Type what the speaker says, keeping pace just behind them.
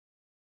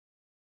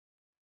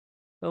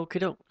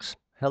Okie dokes.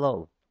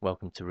 Hello,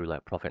 welcome to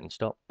Roulette Profit and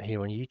Stop here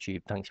on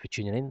YouTube. Thanks for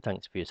tuning in,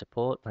 thanks for your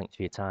support, thanks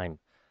for your time.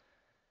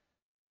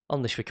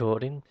 On this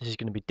recording, this is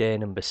going to be day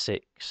number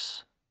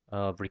 6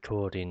 of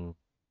recording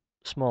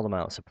small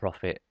amounts of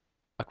profit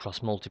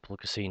across multiple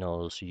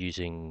casinos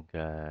using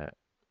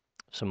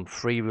some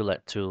free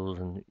roulette tools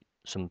and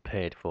some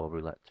paid for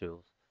roulette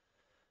tools.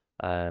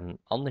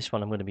 On this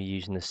one, I'm going to be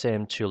using the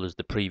same tool as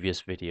the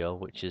previous video,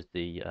 which is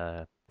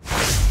the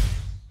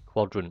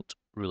quadrant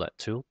roulette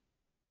tool.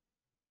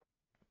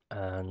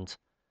 And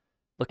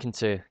looking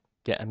to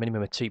get a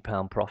minimum of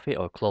 £2 profit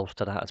or close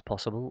to that as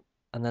possible,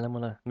 and then I'm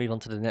going to move on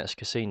to the next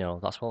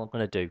casino. That's what I'm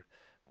going to do.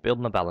 Build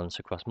my balance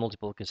across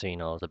multiple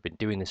casinos. I've been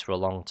doing this for a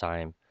long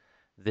time.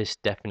 This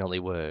definitely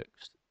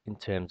works in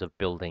terms of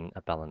building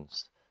a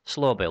balance.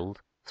 Slow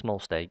build,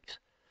 small stakes,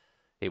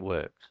 it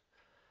works.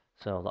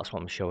 So that's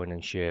what I'm showing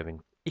and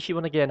sharing. If you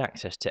want to gain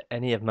access to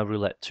any of my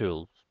roulette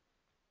tools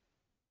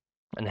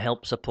and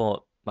help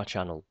support my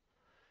channel,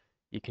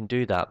 you can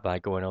do that by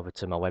going over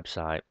to my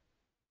website.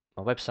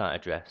 My website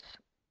address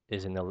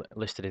is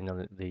listed in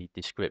the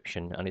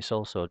description, and it's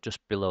also just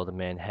below the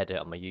main header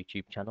on my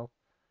YouTube channel.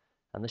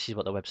 And this is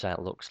what the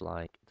website looks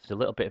like. There's a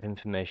little bit of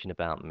information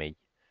about me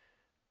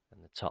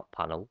in the top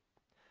panel,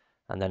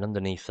 and then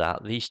underneath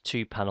that, these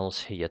two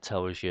panels here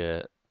tells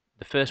you.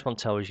 The first one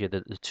tells you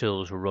that the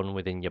tools run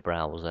within your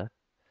browser,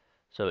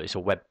 so it's a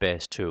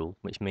web-based tool,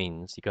 which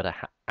means you've got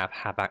to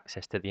have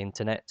access to the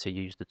internet to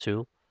use the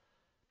tool.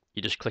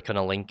 You just click on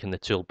a link and the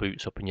tool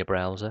boots up in your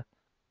browser,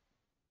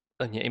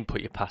 and you input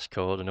your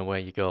passcode, and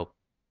away you go.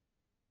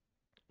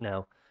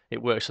 Now,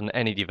 it works on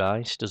any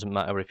device, doesn't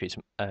matter if it's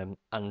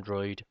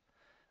Android,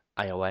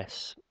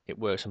 iOS, it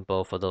works on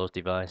both of those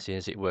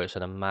devices. It works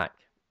on a Mac,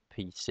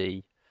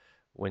 PC,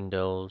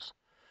 Windows,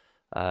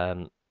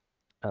 and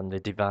the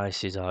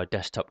devices are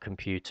desktop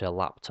computer,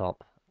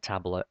 laptop,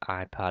 tablet,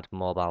 iPad,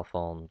 mobile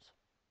phones.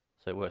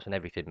 So it works on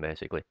everything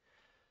basically,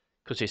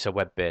 because it's a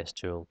web-based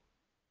tool.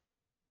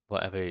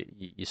 Whatever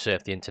you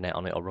surf the internet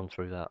on, it'll run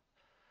through that.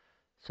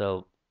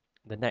 So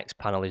the next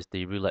panel is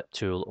the roulette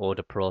tool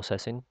order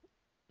processing.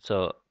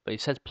 So but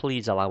it says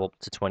please allow up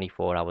to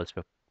 24 hours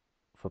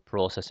for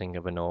processing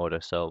of an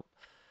order. So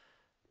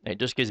it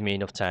just gives me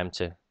enough time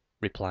to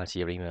reply to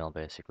your email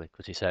basically,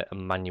 because it's a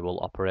manual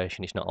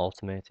operation, it's not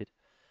automated.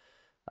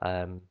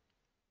 But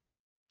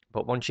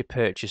once you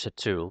purchase a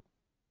tool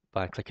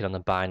by clicking on the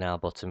buy now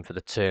button for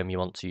the term you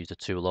want to use the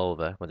tool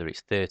over, whether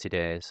it's 30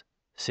 days,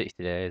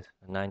 60 days,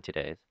 90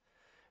 days,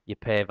 you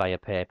pay via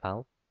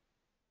PayPal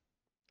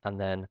and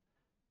then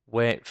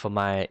wait for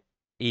my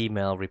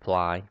email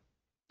reply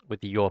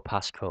with your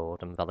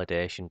passcode and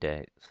validation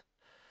dates.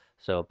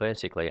 So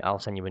basically, I'll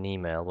send you an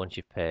email once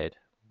you've paid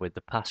with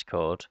the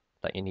passcode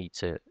that you need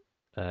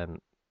um,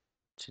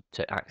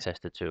 to access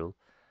the tool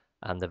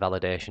and the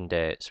validation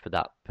dates for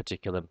that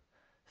particular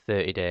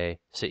 30-day,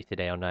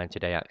 60-day, or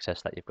 90-day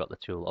access that you've got the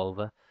tool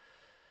over.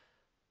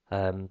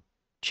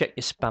 Check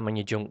your spam and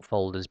your junk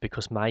folders,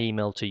 because my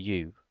email to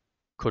you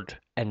could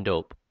end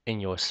up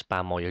in your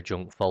spam or your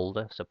junk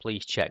folder, so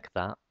please check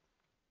that.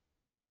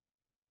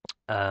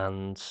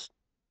 And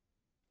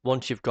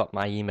once you've got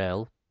my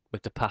email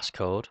with the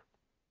passcode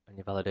and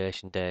your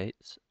validation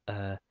dates,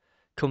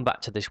 come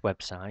back to this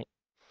website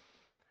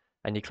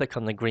and you click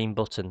on the green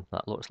button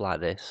that looks like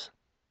this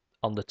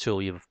on the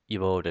tool you've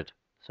ordered.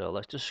 So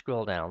let's just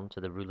scroll down to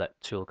the roulette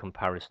tool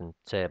comparison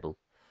table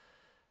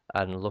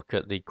and look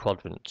at the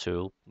quadrant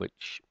tool,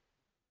 which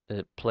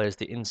plays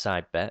the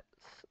inside bets,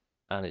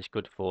 and it's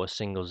good for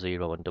single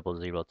zero and double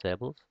zero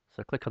tables.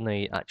 So click on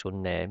the actual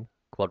name,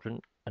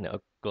 quadrant, and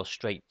it'll go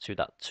straight to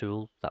that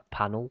tool, that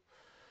panel.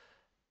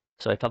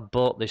 So if I've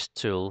bought this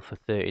tool for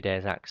 30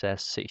 days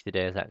access, 60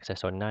 days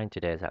access, or 90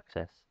 days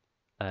access,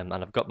 and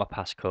I've got my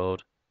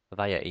passcode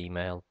via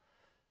email,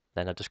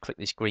 then I just click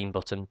this green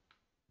button.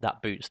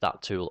 That boots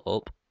that tool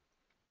up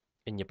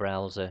in your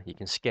browser. You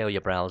can scale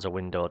your browser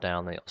window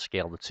down, and it'll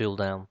scale the tool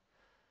down.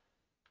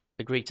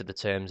 Agree to the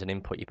terms and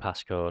input your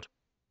passcode.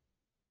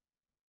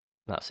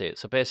 That's it.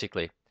 So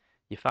basically,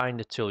 you find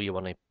the tool you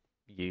want to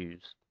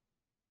use.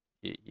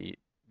 You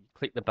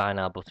click the buy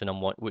now button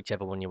on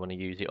whichever one you want to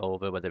use it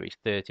over, whether it's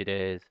 30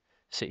 days,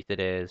 60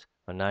 days,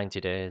 or 90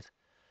 days.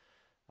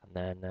 And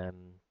then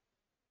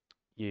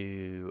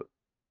you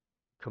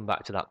come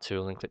back to that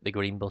tool and click the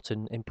green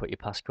button, input your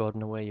passcode,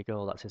 and away you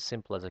go. That's as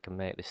simple as I can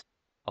make this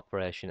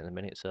operation at the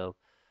minute. So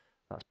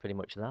that's pretty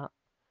much that.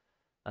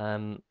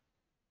 Yeah,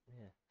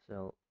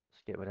 so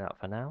let's get rid of that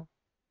for now.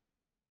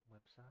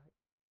 Website.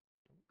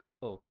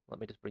 Oh, let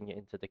me just bring it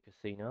into the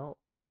casino.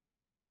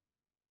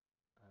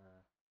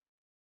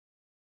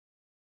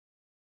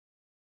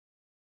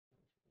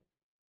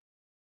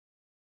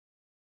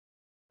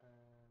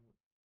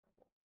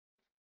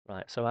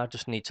 Right, so I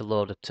just need to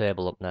load a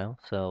table up now.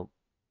 So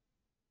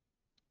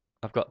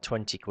I've got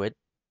 20 quid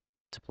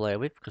to play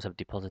with because I've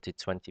deposited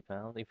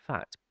 £20. In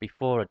fact,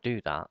 before I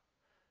do that,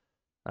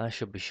 I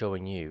should be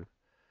showing you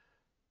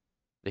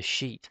the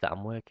sheet that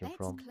I'm working Bets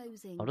from.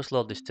 closing. I'll just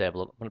load this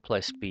table up. I'm going to play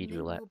speed Name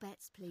roulette. your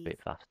bets, It's a please.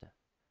 bit faster.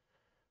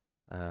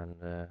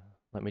 And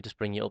Let me just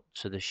bring it up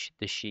to the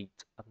sheet.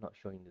 I'm not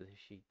showing you the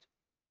sheet.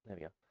 There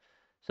we go.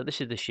 So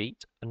this is the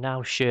sheet. I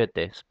now shared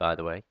this, by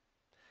the way.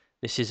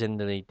 This is in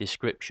the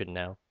description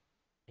now,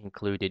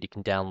 included. You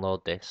can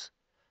download this.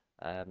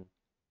 To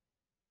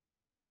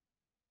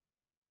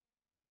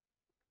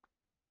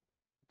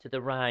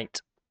the right,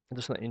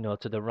 just let you know,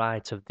 to the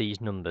right of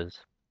these numbers,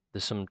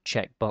 there's some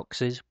check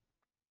boxes.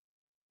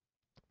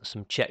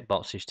 Some check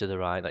boxes to the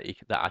right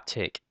that I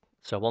tick.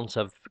 So once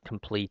I've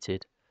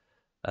completed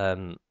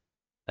a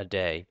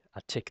day, I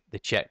tick the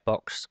check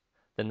box.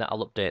 Then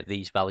that'll update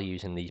these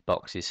values in these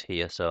boxes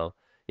here. So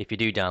if you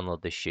do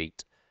download this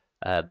sheet,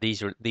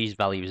 these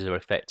values are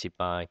affected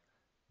by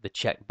the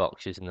check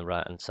boxes in the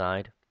right hand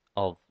side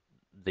of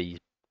these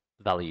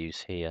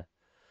values here.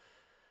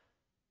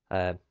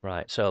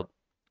 Right, so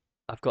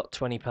I've got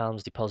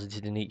 £20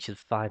 deposited in each of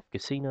the 5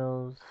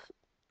 casinos,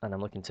 and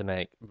I'm looking to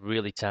make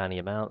really tiny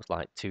amounts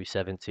like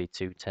 270,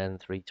 210,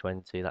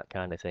 320, that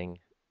kind of thing.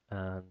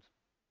 And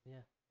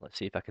yeah, let's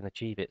see if I can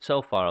achieve it.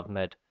 So far, I've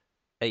made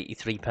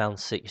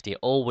 £83.60,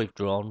 all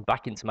withdrawn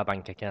back into my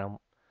bank account,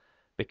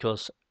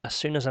 because as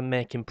soon as I'm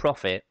making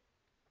profit,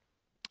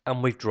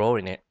 I'm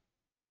withdrawing it.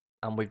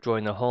 I'm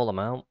withdrawing the whole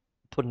amount,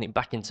 putting it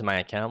back into my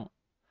account,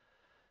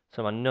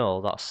 so I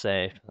know that's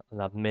safe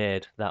and I've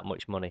made that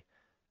much money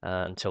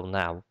until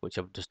now, which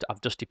I've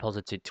just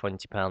deposited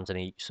 £20 in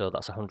each, so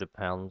that's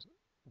 £100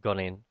 gone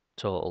in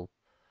total.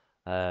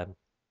 Um,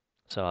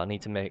 so I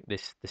need to make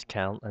this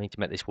count. I need to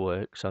make this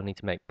work. So I need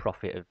to make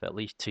profit of at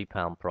least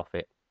 £2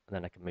 profit, and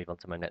then I can move on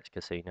to my next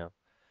casino.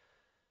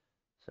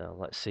 So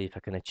let's see if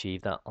I can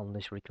achieve that on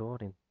this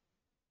recording.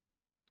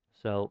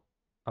 So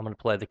I'm going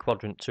to play the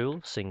quadrant tool,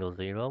 single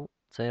zero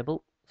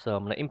table. So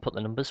I'm going to input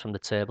the numbers from the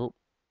table.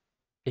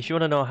 If you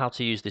want to know how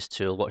to use this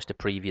tool, watch the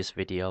previous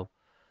video.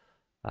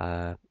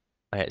 I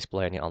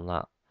explain it on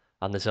that.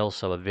 And there's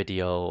also a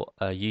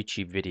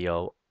YouTube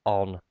video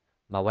on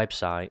my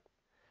website.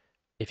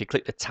 If you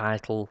click the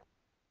title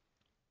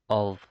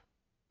of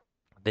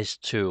this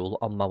tool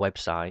on my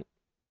website,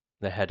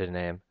 the header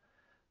name,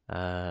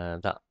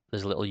 that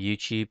there's a little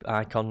YouTube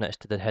icon next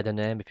to the header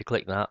name. If you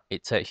click that,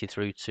 it takes you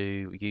through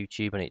to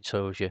YouTube and it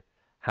shows you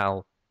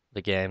how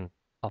the game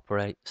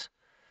operates.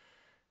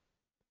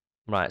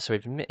 Right, so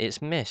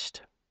it's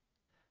missed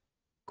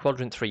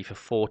quadrant 3 for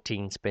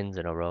 14 spins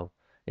in a row.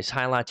 It's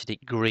highlighted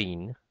it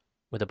green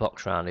with a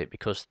box around it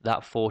because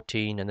that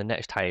 14 and the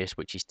next highest,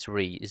 which is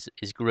 3,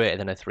 is greater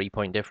than a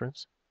 3-point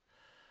difference.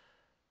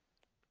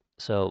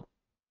 So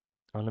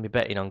I'm going to be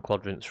betting on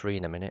quadrant 3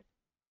 in a minute,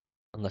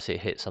 unless it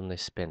hits on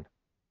this spin.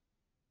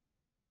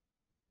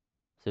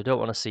 So you don't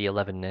want to see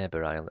 11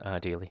 neighbour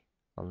ideally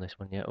on this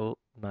one yet. Oh,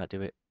 might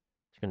do it.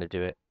 It's going to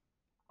do it.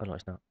 Oh no,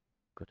 it's not.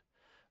 Good.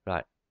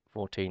 Right,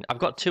 14. I've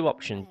got two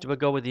options. Do I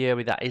go with the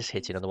area that is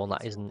hitting or the one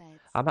that isn't?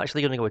 I'm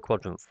actually going to go with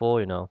quadrant 4,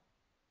 you know.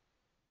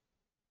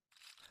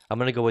 I'm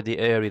going to go with the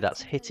area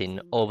that's hitting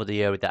over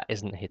the area that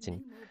isn't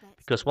hitting.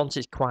 Because once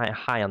it's quite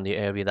high on the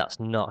area that's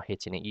not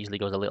hitting, it usually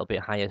goes a little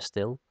bit higher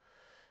still.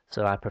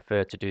 So I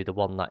prefer to do the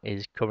one that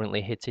is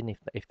currently hitting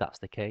if that's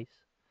the case.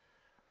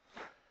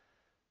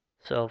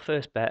 So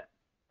first bet,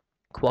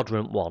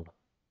 quadrant 1.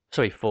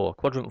 Sorry, 4.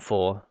 Quadrant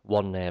 4,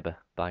 1 neighbour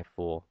by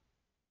 4.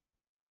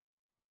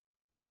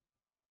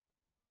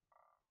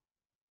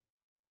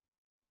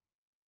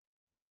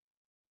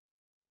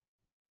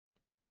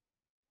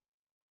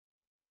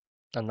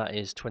 And that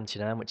is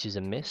 29, which is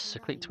a miss, so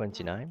click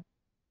 29.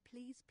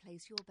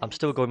 I'm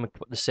still going with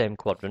the same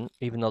quadrant,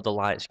 even though the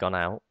light's gone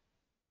out.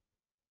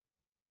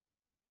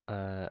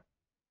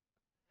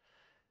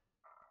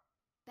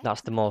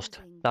 That's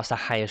the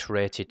highest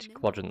rated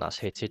quadrant that's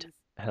hitting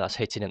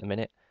at the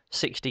minute.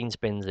 16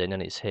 spins in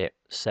and it's hit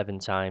 7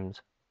 times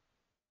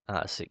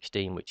out of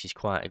 16, which is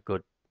quite a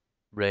good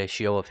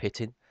ratio of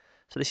hitting.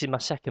 So this is my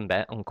second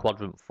bet on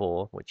quadrant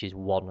 4, which is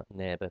 1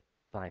 neighbour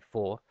by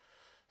 4.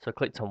 So I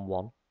clicked on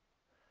 1.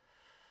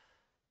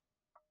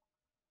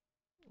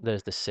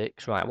 There's the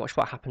 6. Right, watch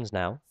what happens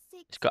now.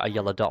 It's got a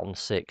yellow dot on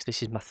 6.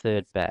 This is my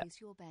third bet.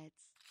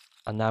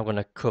 I'm now going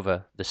to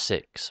cover the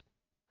 6.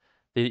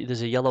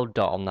 There's a yellow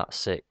dot on that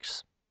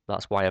 6.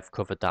 That's why I've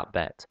covered that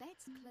bet.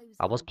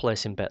 I was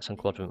placing bets on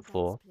quadrant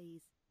 4.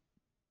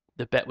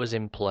 The bet was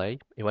in play.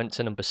 It went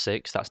to number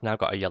 6. That's now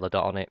got a yellow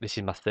dot on it. This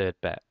is my third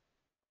bet.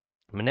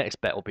 My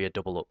next bet will be a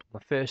double up.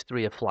 My first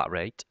 3 are flat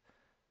rate.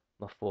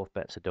 My fourth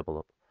bet's a double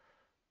up.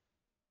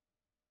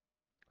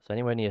 So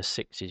anywhere near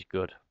 6 is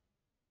good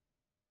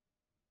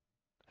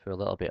for a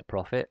little bit of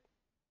profit.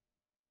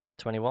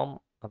 21,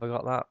 have I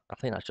got that? I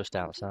think that's just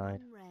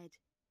outside.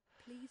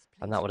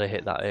 And that would have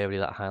hit that area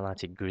that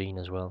highlighted green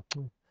as well.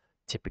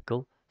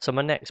 Typical. So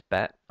my next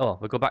bet,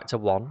 we go back to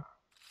 1.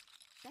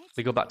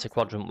 We go back to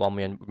quadrant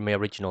 1, my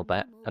original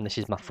bet, and this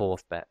is my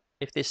fourth bet.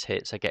 If this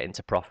hits, I get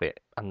into profit,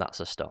 and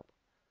that's a stop.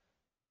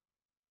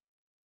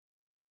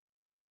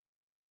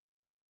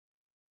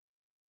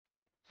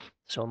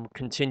 So I'm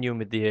continuing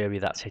with the area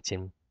that's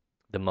hitting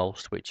the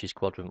most, which is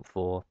quadrant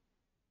 4.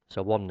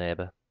 So 1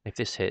 neighbour. If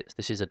this hits,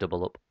 this is a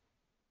double up.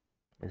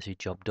 This is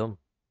job done.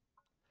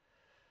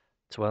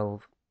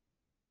 12.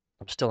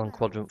 I'm still on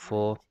quadrant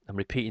 4. I'm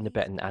repeating the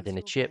bet and adding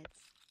a chip.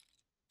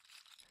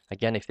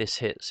 Again, if this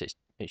hits,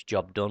 it's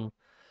job done.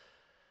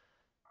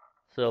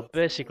 So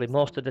basically,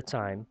 most of the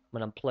time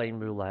when I'm playing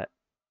roulette,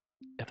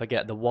 if I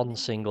get the one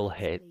single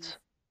hit,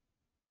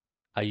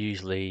 I'm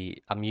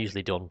usually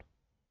done.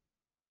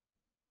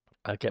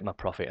 I get my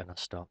profit and I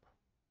stop.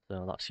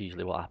 So that's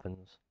usually what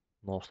happens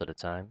most of the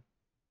time.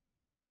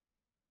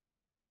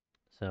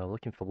 So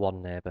looking for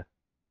one neighbour.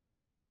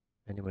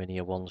 Anywhere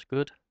near one's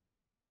good.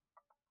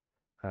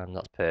 And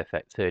that's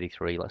perfect,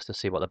 33. Let's just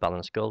see what the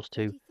balance goes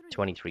to.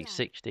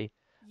 23.60.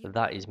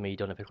 That is me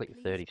done if I click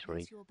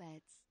 33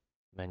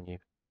 menu.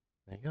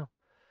 There you go.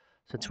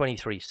 So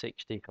 23.60.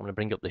 I'm going to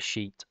bring up the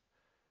sheet.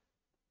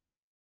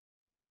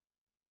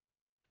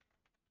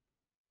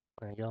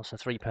 There you go. So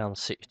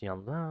 £3.60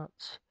 on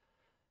that.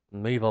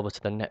 Move over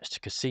to the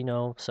next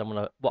casino. So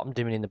what I'm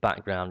doing in the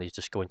background is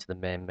just going to the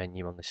main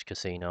menu on this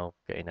casino,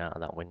 getting out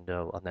of that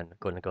window, and then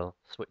going to go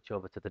switch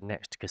over to the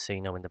next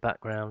casino in the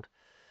background.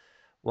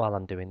 While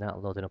I'm doing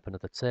that, loading up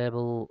another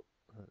table.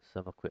 Let's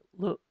have a quick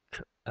look.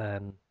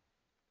 I'm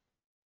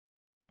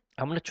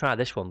going to try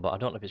this one, but I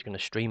don't know if it's going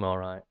to stream all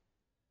right.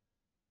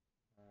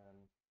 Let's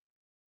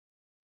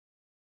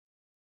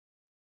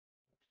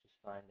just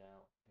find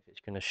out if it's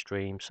going to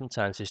stream.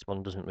 Sometimes this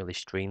one doesn't really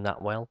stream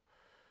that well,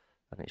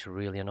 and it's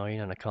really annoying,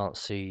 and I can't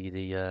see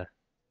the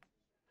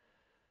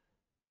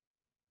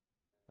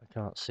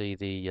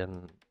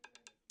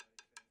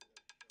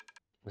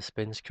the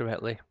spins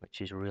correctly,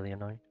 which is really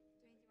annoying.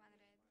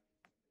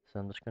 So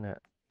I'm just going to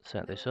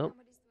set this up.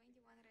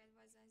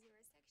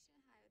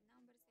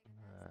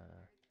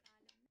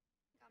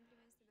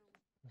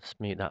 Let's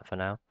mute that for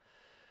now.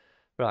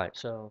 Right,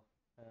 so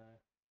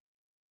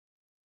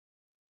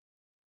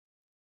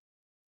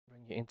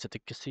bring it into the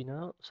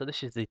casino. So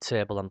this is the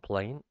table I'm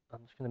playing.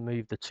 I'm just going to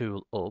move the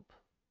tool up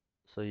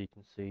so you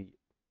can see.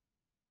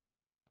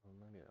 Oh,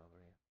 maybe over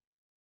here.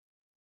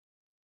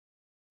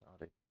 I'll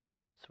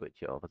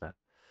switch it over there.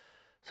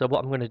 So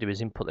what I'm going to do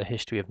is input the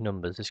history of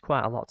numbers. There's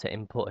quite a lot to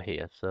input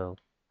here, so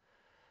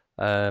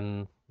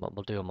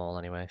we'll do them all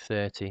anyway.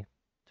 30,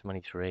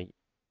 23,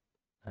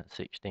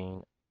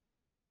 16,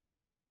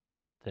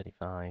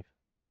 35,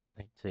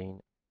 18,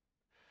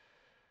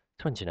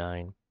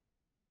 29,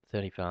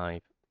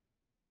 35,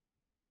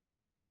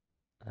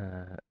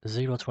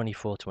 0,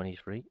 24,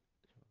 23,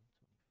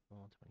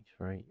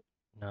 23,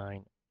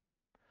 9,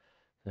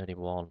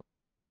 31,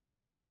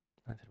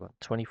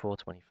 24,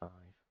 25,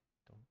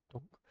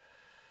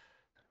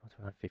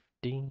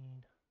 15,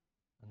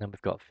 and then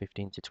we've got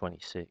 15 to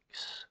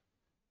 26,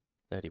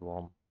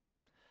 31,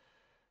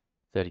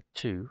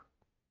 32,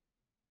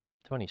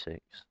 26,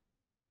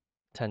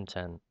 10,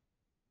 10, and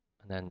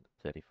then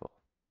 34.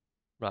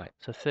 Right,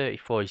 so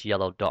 34 is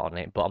yellow dot on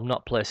it, but I'm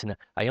not placing it.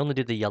 I only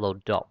did the yellow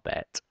dot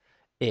bet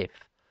if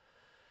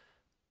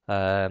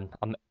I'm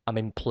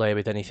in play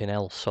with anything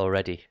else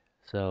already.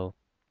 So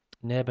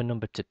neighbour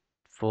number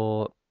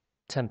 4,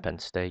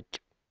 10p stake.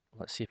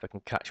 Let's see if I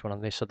can catch one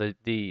on this. So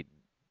the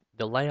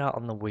layout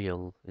on the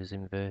wheel is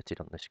inverted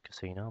on this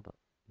casino, but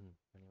anyway.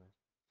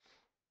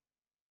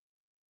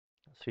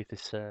 Let's see if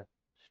this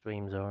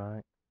stream's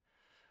alright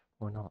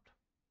or not.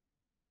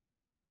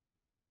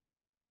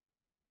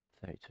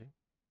 32.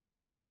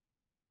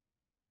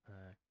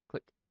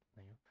 Click.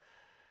 There you go.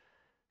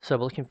 So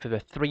we're looking for the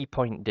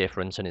 3-point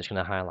difference, and it's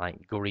going to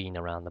highlight green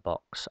around the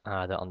box,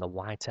 either on the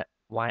white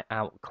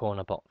out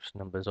corner box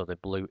numbers or the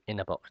blue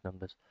inner box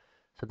numbers.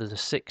 So there's a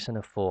 6 and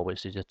a 4,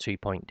 which is a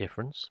 2-point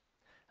difference,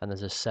 and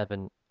there's a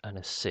 7 and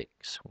a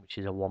 6, which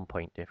is a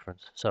 1-point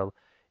difference. So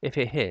if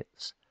it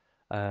hits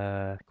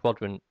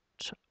quadrant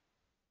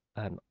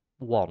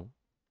 1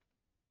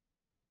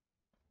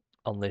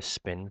 on this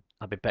spin,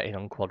 I'll be betting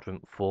on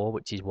quadrant 4,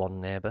 which is one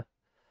neighbour.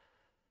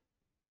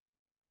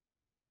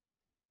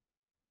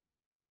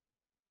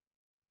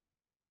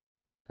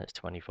 That's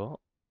 24.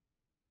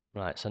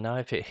 Right, so now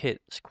if it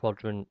hits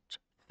quadrant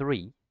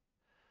 3,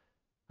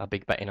 I'll be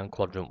betting on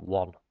quadrant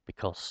 1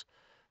 because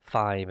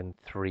 5 and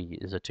 3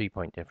 is a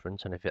 2-point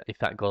difference, and if it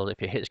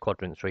hits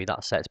quadrant 3,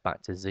 that sets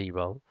back to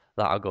 0.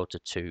 That'll go to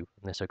 2, and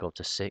this will go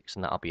to 6,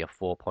 and that'll be a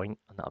 4-point,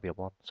 and that'll be a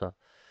 1. So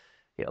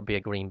it'll be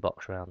a green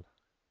box round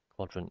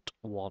quadrant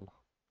 1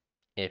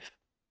 if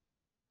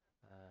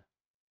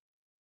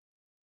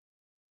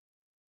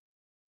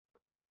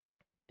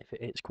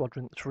it hits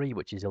quadrant 3,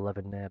 which is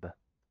 11 neighbour.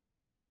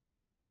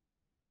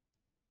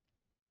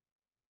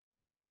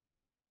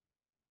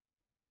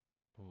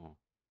 Don't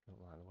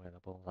like the way the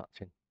ball's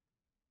acting.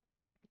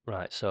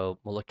 Right, so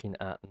we're looking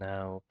at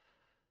now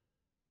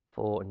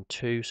 4 and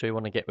 2, so we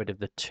want to get rid of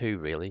the 2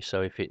 really.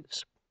 So if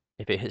it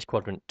hits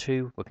quadrant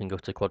 2, we can go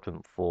to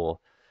quadrant 4.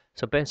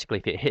 So basically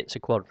if it hits a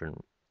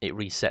quadrant, it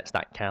resets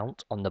that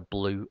count on the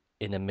blue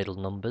in the middle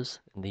numbers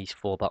in these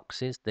 4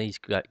 boxes. These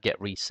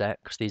get reset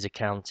because these are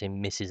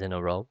counting misses in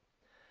a row,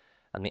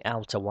 and the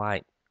outer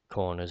white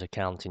corners are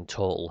counting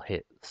total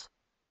hits.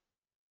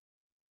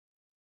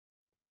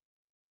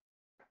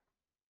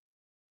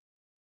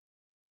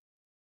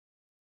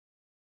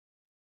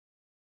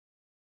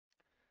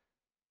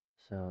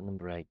 So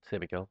number 8, here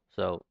we go.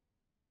 So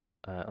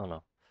Oh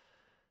no.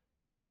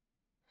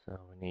 So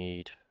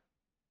we've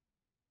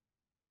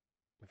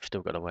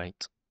still got to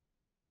wait.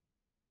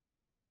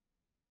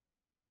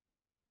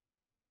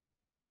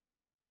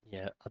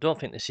 Yeah, I don't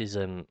think this is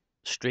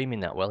streaming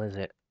that well, is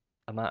it?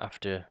 I might have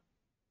to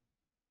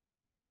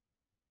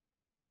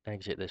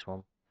exit this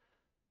one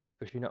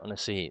because you're not going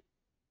to see it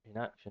in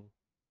action,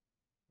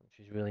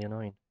 which is really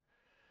annoying.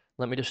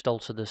 Let me just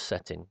alter the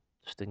setting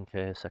just in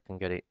case I can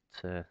get it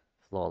to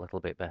flow a little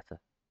bit better.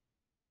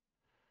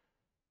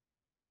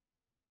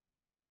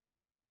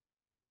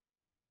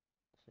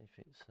 See if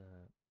it's going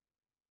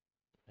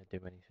to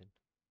do anything.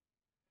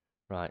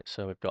 Right,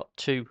 so we've got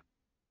a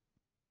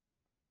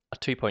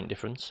 2 point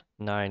difference,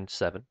 9,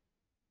 7.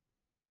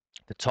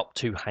 The top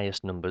two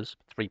highest numbers,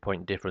 3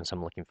 point difference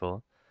I'm looking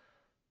for,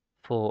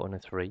 4 and a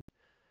 3.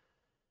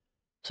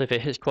 So if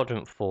it hits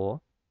quadrant 4,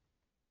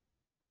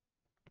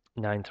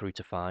 9 through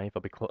to 5,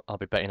 I'll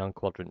be betting on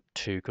quadrant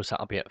 2 because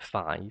that'll be at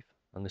 5,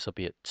 and this will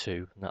be at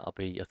 2, and that'll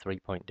be a 3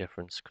 point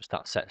difference because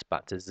that sets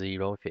back to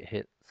 0 if it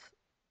hits.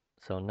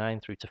 So 9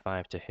 through to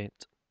 5 to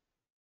hit,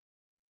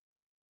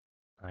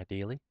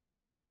 ideally.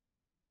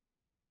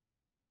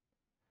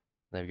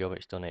 There we go,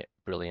 it's done it.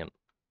 Brilliant.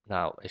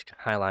 Now, it's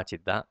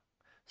highlighted that.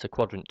 So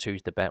quadrant 2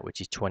 is the bet, which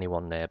is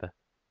 21 neighbour.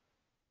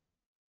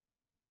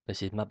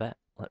 This is my bet.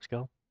 Let's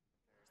go.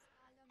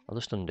 I'll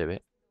just undo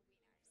it.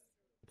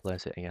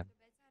 Place it again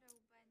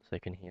so you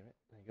can hear it.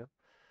 There you go.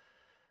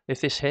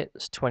 If this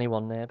hits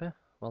 21 neighbour,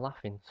 we're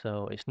laughing.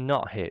 So it's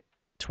not hit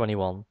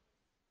 21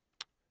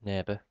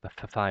 neighbour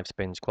for 5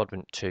 spins.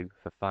 Quadrant 2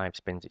 for 5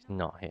 spins, it's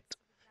not hit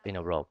in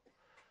a row.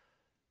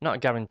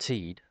 Not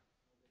guaranteed,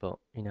 but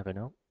you never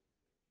know.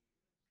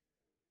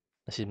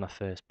 This is my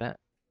first bet.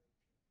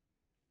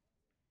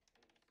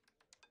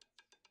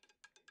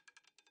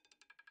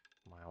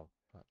 Wow,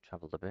 that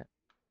travelled a bit.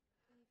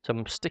 So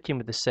I'm sticking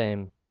with the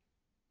same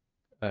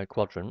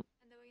quadrant.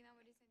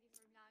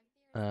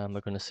 We're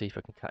going to see if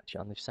I can catch it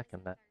on this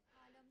second bet.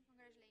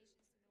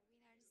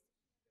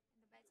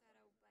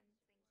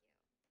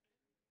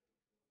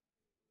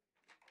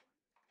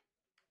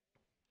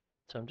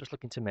 So I'm just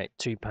looking to make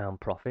 £2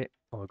 profit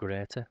or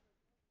greater.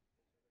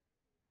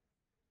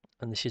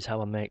 And this is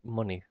how I make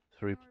money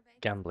through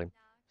gambling.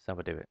 That's how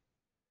I do it.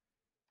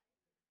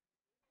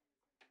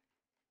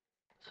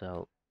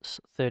 So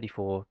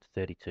 34 to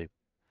 32.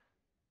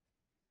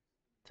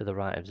 To the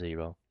right of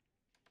 0.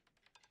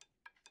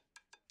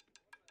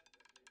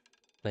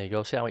 There you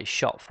go. See how it's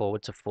shot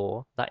forward to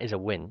 4? That is a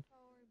win.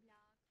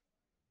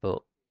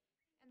 But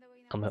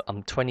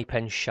I'm 20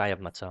 pence shy of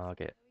my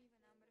target.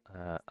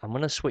 I'm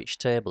going to switch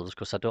tables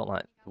because I don't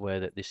like the way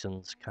that this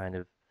one's kind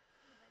of...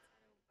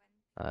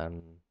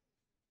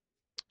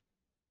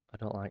 I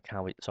don't like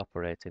how it's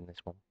operating, this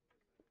one.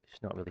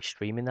 It's not really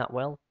streaming that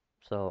well.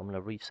 So I'm going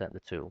to reset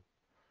the tool.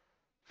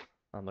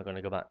 And we're going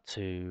to go back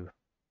to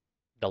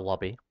the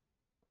lobby.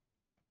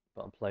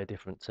 But I'll play a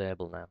different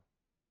table now.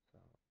 So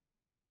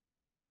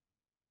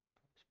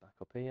it's back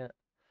up here.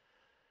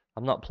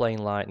 I'm not playing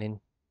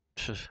Lightning.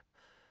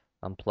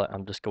 I'm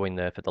just going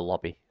there for the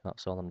lobby.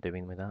 That's all I'm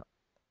doing with that.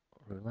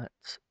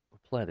 Roulette.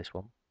 We'll play this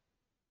one.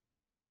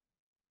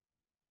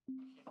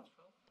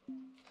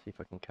 See if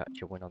I can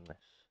catch a win on this.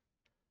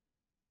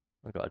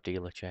 I've got a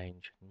dealer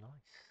change. Nice.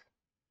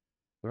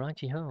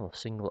 Righty ho.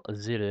 Single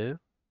 0.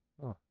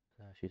 Oh,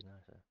 she's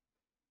nicer.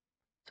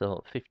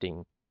 So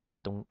 15.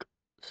 Dunk.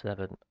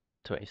 7.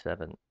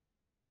 27.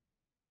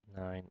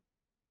 9.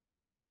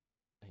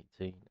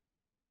 18.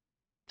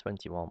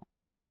 21.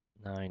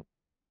 9.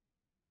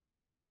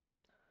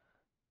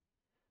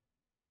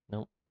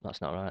 Nope,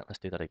 that's not right. Let's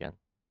do that again.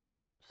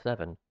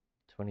 7.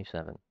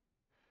 27.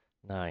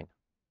 9.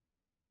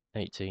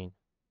 18.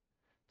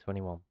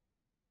 21.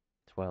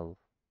 12.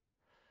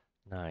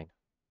 9.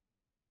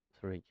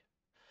 3.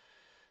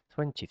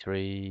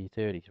 23.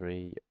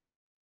 33.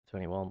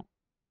 21.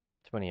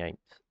 28.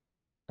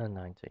 And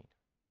 19.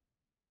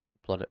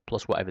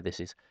 Plus whatever this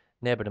is.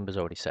 Neighbour number's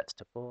already set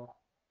to 4.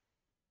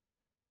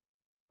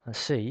 Let's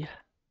see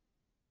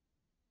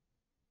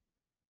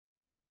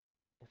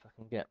if I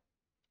can get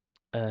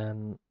a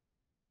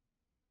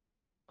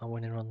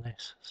winner on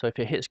this. So if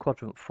it hits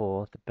quadrant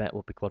 4, the bet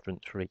will be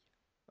quadrant 3.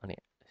 And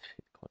it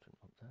hit quadrant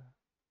 1 there.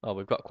 Oh,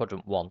 we've got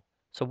quadrant 1.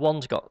 So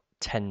 1's got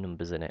 10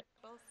 numbers in it.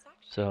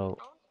 So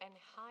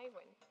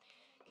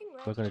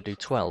we're going to do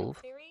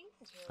 12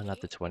 and add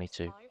the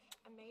 22. There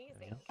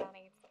we go.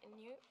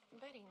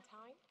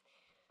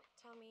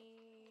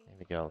 There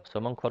we go. So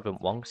I'm on quadrant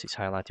 1 because it's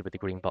highlighted with the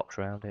green box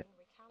around it.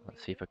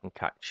 Let's see if I can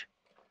catch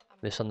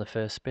this on the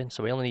first spin.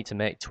 So we only need to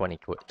make 20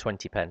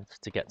 pence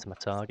to get to my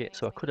target.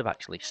 So I could have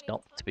actually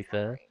stopped, to be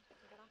fair,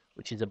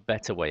 which is a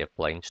better way of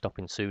playing,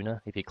 stopping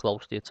sooner if you're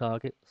close to your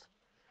targets.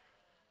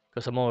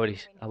 Because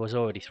I was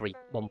already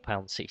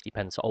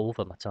 £1.60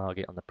 over my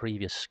target on the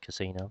previous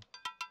casino.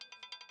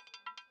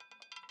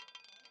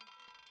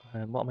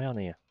 What am I on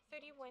here?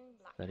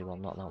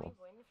 31, not that one.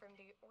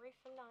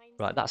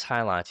 Right, that's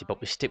highlighted,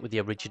 but we stick with the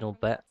original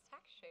bet.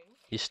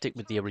 You stick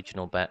with the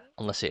original bet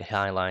unless it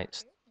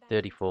highlights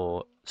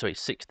 34, sorry,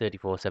 6,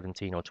 34,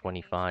 17 or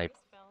 25.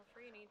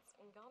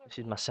 This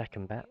is my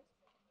second bet.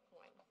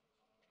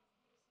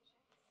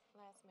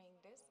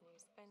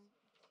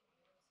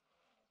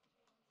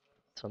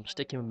 So I'm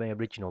sticking with my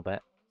original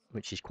bet,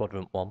 which is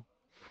quadrant 1.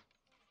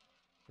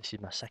 This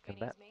is my second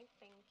bet.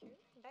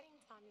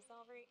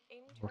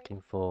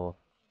 Looking for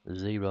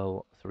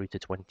 0 through to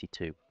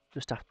 22.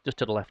 Just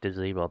to the left of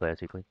 0,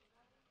 basically.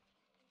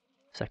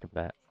 Second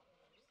bet.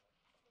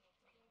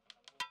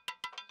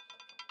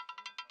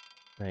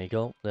 There you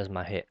go. There's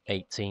my hit.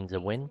 18's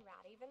a win.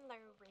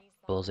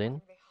 Buzz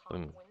in.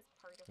 Boom.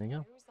 There you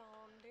go.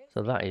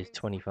 So that is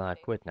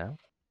 25 quid now.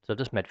 So I've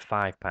just made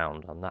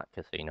 £5 on that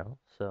casino.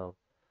 So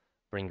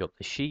bring up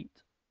the sheet.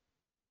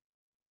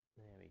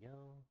 There we go.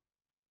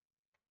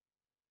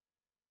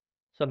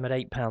 So I'm at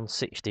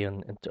 £8.60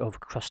 and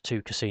across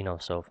 2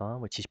 casinos so far,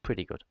 which is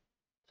pretty good.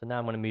 So now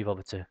I'm going to move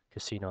over to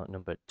casino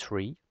number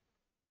 3,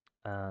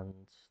 and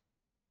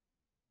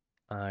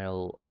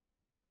I'll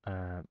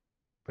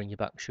bring you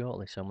back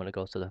shortly. So I'm going to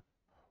go to the.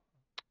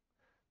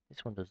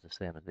 This one does the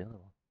same as the other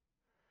one.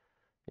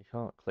 You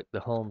can't click the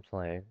home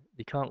play.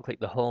 You can't click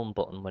the home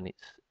button when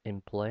it's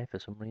in play for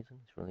some reason.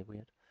 It's really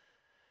weird.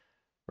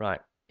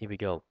 Right, here we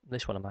go.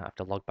 This one I might have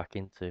to log back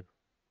into.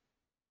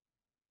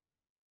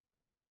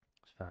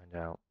 Let's find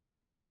out.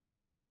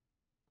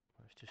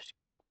 Let's just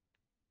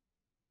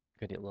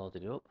get it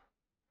loaded up.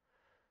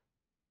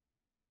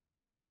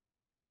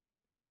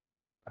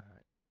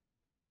 Alright,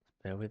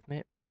 bear with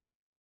me.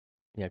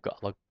 Yeah, I've got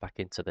to log back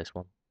into this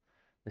one.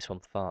 This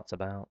one farts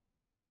about.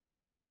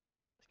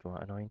 It's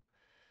quite annoying.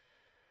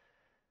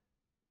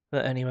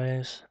 But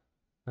anyways,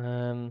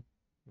 where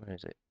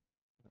is it?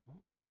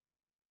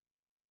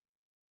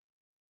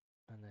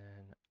 And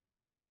then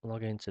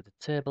log into the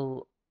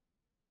table.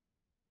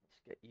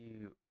 Let's get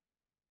you,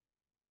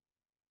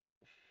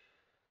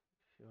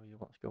 show you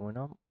what's going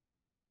on.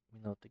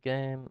 Reload the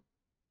game.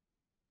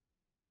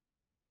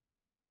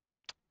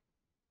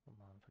 Come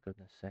on, for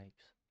goodness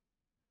sakes.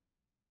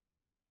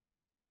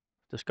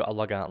 Just got to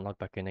log out and log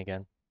back in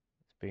again.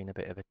 It's been a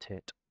bit of a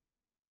tit,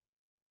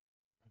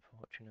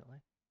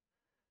 unfortunately.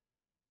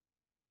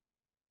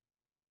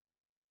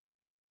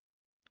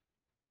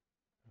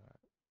 Right,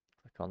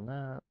 click on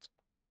that.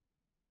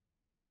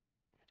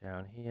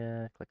 Down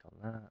here, click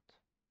on that.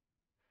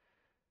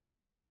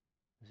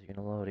 Is it going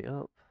to load it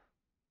up?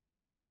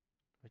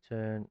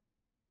 Return,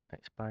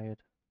 expired.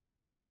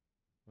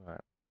 Right,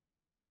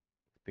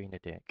 it's been a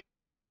dick.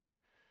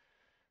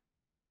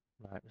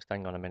 Right, just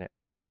hang on a minute.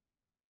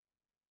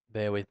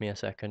 Bear with me a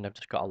second, I've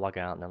just got to log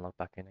out and then log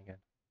back in again.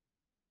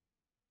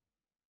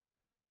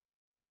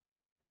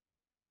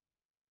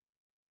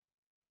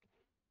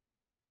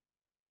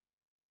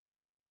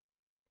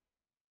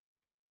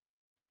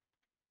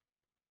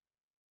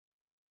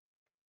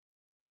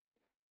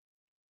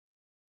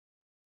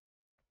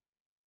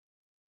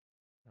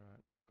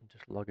 Right, I'm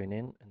just logging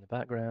in the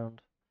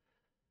background.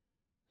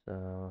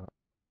 So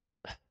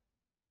it's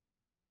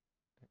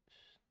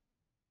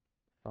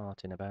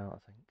farting about, I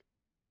think.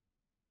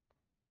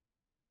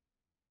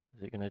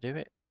 Is it going to do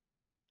it?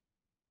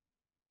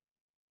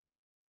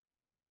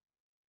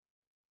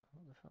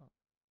 What the fuck?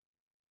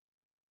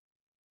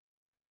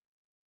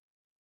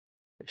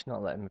 It's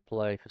not letting me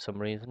play for some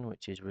reason,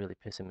 which is really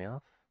pissing me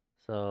off.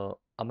 So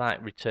I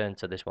might return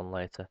to this one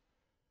later.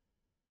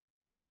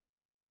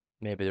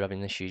 Maybe they're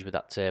having issues with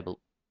that table.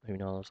 Who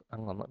knows?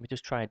 Hang on, let me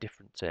just try a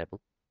different table.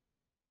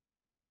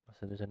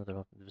 So there's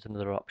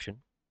another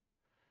option.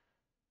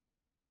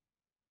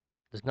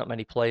 There's not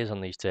many players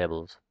on these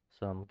tables,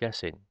 so I'm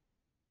guessing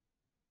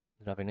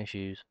they're having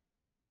issues.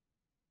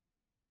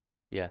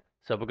 Yeah,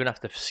 so we're gonna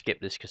have to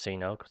skip this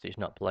casino because it's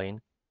not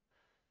playing.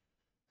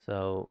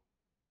 So,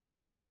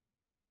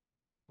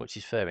 which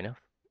is fair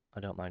enough. I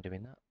don't mind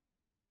doing that.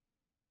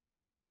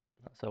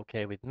 That's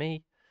okay with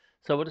me.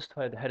 So we'll just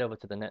head over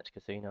to the next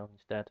casino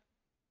instead.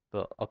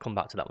 But I'll come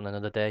back to that one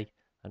another day.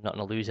 I'm not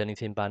gonna lose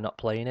anything by not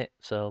playing it,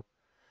 so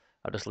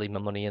I'll just leave my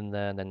money in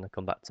there and then I'll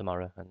come back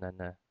tomorrow, and then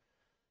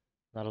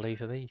that'll leave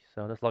for me.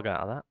 So I'll just log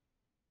out of that.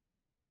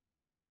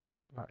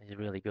 That is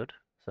really good.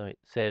 So it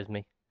saves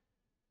me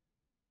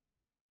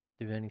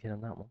doing anything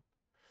on that one.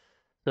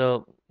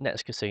 So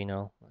next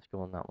casino, let's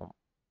go on that one.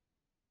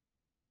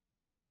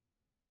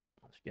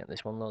 Let's get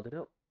this one loaded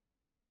up.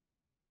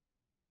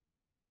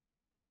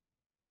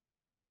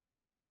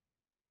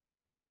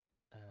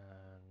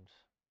 And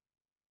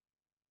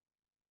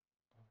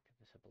I'll give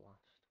this a blast.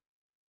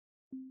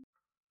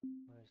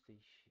 Where's the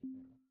sheet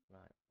now?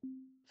 Right.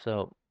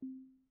 So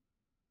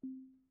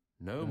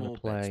No I'm gonna more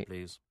bets, play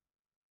please.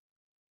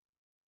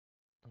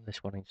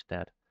 this one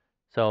instead.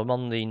 So I'm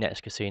on the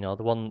next casino.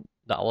 The one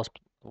that I was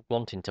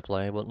wanting to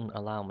play wouldn't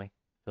allow me,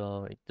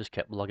 so it just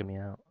kept logging me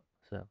out.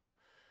 So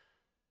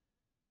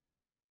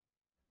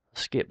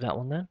skip that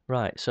one then.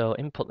 Right, so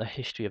input the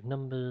history of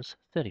numbers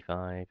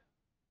 35,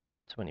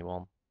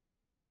 21,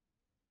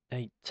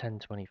 8, 10,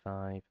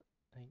 25,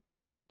 8,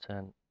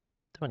 10,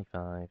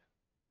 25,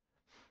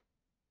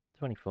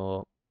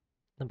 24,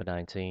 number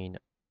 19,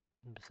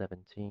 number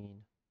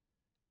 17,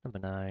 number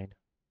 9,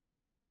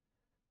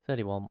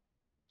 31,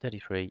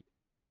 33,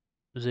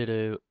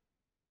 0,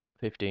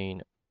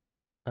 15,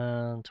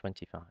 and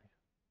 25.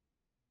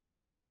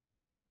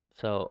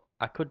 So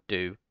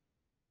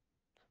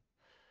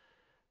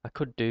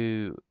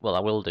well, I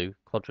will do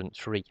quadrant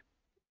 3,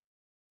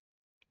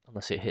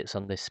 unless it hits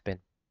on this spin.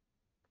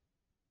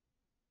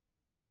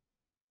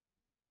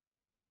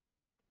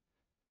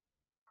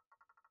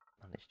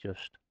 And it's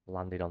just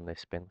landed on this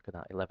spin. Look at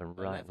that, 11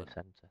 right in the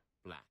centre.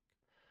 Black.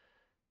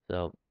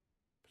 So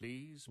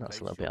Please that's a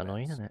place little your bit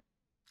annoying, bets. isn't it?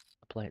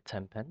 I play at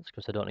 10 pence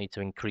because I don't need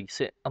to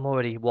increase it. I'm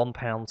already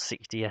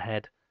 £1.60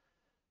 ahead.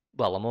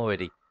 Well, I'm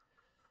already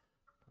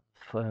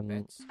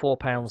Bets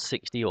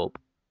 £4.60 up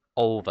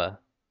over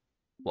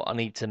what I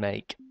need to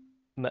make.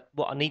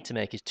 What I need to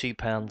make is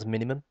 £2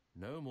 minimum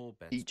No more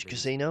bets, each please.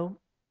 casino,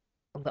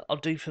 and that'll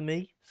do for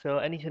me. So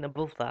anything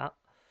above that,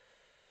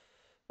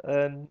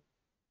 um,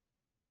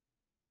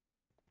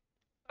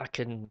 I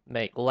can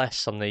make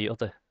less on the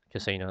other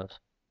casinos.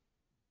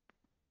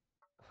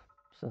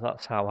 So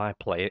that's how I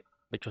play it,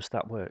 because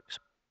that works.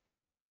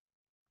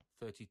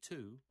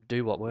 32.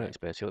 Do what works,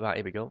 Red. basically. Right,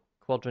 here we go.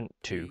 Quadrant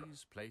 2,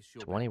 Please place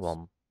your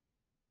 21. bets.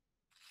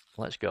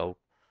 Let's go.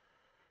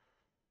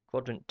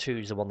 Quadrant 2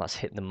 is the one that's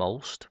hit the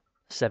most.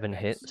 7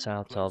 Bets hits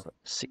out of closing.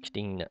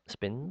 16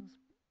 spins.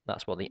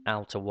 That's what the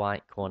outer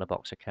white corner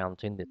box are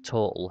counting, the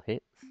total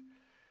hits.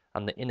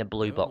 And the inner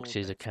blue No more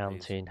boxes are bets, please.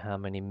 counting how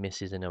many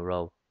misses in a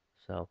row.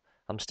 So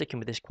I'm sticking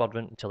with this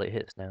quadrant until it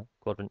hits now.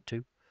 Quadrant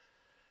 2.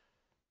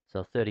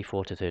 So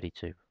 34 to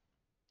 32.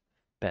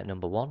 Bet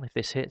number 1. If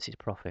this hits, it's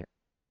profit.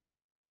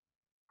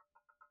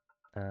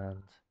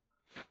 And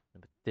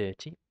number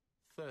 30.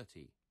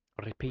 30.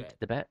 Repeat Red.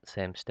 the bet,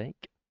 same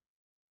stake.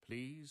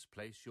 Please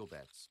place your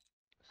bets.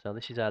 So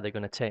this is either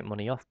going to take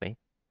money off me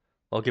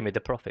or give me the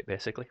profit,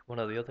 basically. One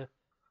or the other.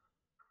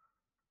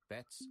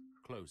 Bets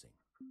closing.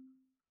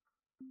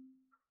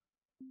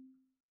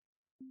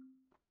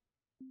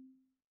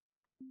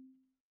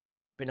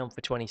 Been on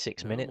for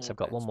 26 No minutes. more I've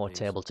got one bets, more please.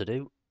 table to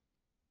do.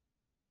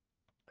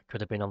 I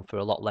could have been on for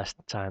a lot less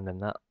time than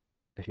that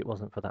if it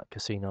wasn't for that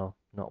casino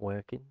not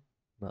working.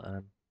 But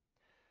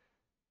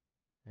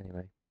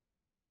anyway,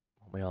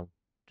 what are we on?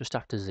 Just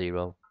after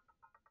 0.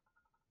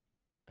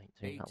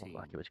 18. That looked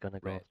like it was going to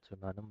go Red. to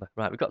my number.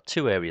 Right, we've got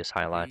 2 areas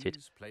highlighted.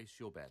 Please place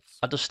your bets.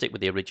 I'll just stick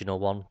with the original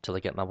one till I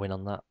get my win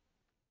on that.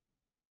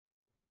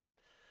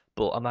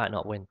 But I might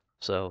not win,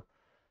 so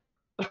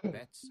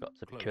Bets got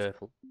to be closing.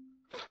 careful.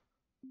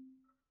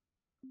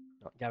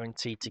 Not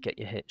guaranteed to get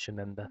your hits,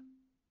 remember.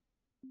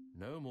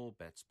 No more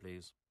bets,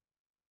 please.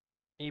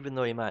 Even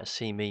though you might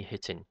see me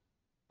hitting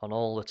on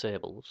all the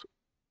tables,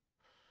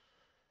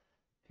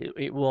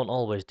 it won't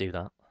always do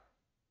that.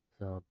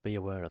 So be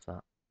aware of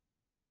that.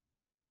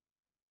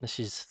 This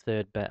is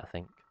third bet, I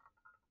think.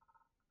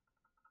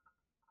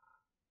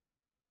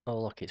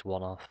 Oh, look, it's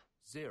one off.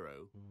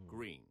 0.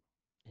 Green.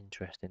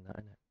 Interesting, that,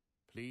 isn't it?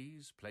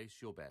 Please place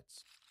your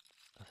bets.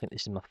 I think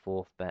this is my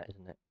 4th bet,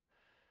 isn't it?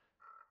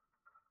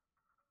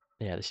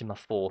 Yeah, this is my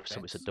 4th,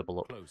 so it's a double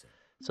up. Closing.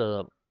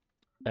 So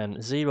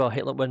 0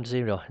 hit. Look when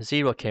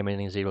 0 came in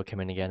and 0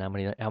 came in again.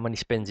 How many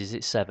spins is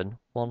it? 7.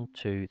 1,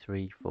 2,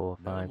 3, 4,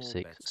 No 5, more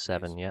 6, bets,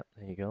 7. please. Yep,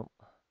 there you go.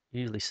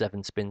 Usually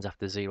 7 spins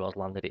after 0's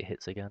landed, it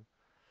hits again.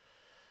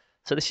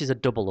 So this is a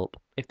double up.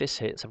 If this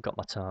hits, I've got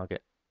my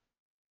target.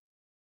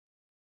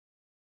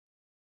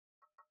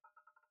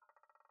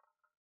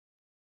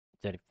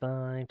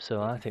 35.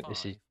 So I think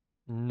this is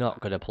not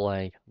going to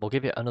play. We'll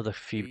give it another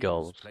few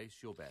goals. Place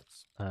your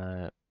bets.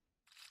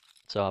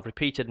 So I've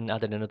repeated and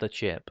added another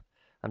chip.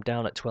 I'm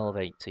down at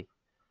 1280.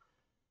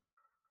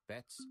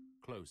 Bets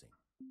closing.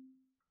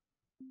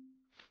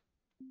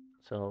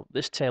 So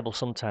this table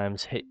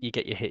sometimes you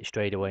get your hit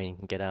straight away and you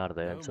can get out of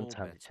there, No and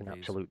sometimes it's an please.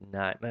 absolute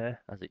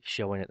nightmare as it's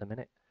showing at the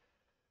minute.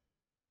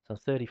 So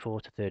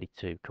 34 to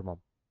 32, come on.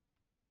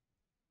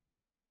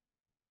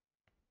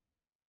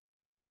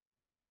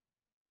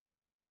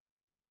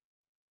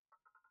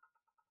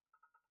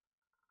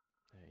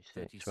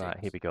 36. Right,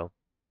 here we go.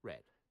 Red.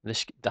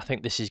 I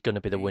think this is going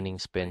to be the winning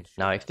spin.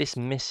 Now, if this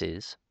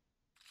misses,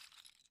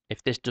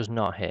 if this does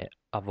not hit,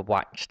 I've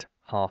waxed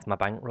half my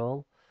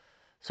bankroll.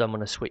 So I'm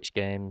going to switch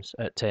games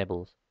at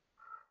tables.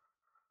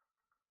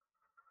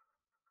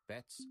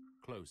 Bets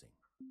closing.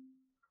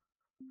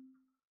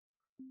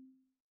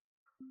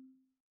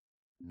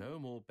 No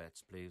more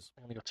bets, please.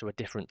 I'm going to go to a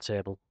different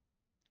table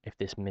if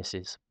this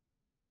misses.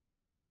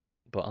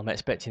 But I'm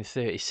expecting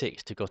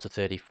 36 to go to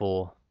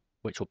 34,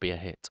 which will be a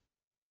hit.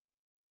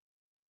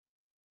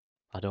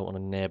 I don't want a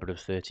neighbour of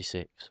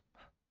 36.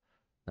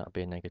 That would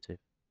be a negative.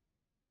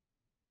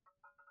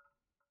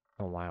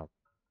 Oh, wow.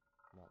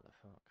 What the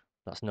fuck?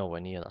 That's nowhere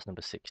near. That's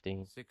number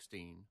 16.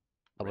 16.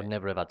 I would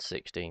never have had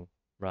 16.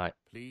 Right.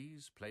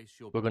 Please place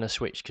your... We're going to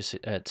switch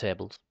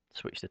tables.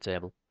 Switch the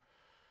table.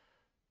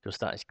 Because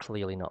that is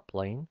clearly not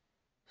playing.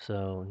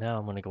 So now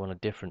I'm going to go on a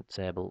different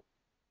table.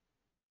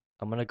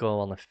 I'm going to go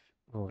on a...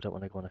 Oh, I don't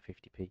want to go on a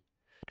 50p.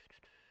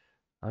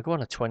 I'll go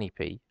on a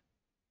 20p.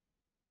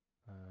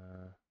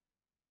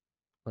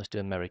 Let's do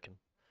American.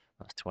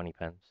 That's 20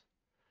 pence.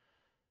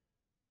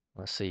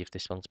 Let's see if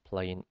this one's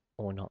playing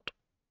or not.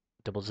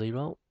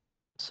 00.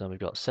 So we've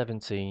got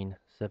 17,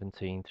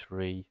 17,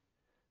 3,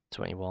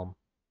 21,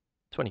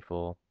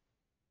 24,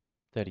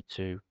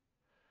 32.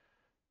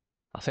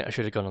 I think I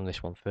should have gone on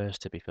this one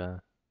first, to be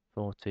fair.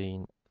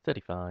 14,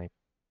 35,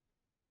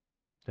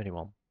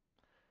 31,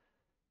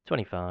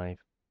 25,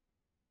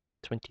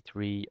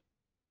 23,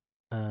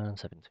 and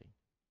 17.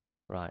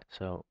 Right,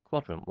 so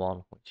quadrant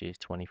 1, which is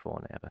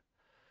 24 neighbour.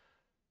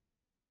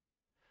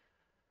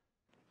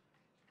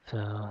 So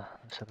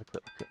let's have a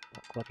quick look at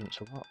what quadrants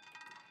are what.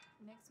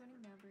 Next one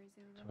in neighbor is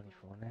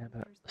 24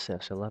 neighbour, first so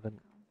that's 11.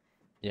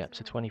 Yeah, Yep,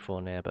 so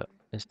 24 neighbour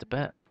is the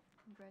bet.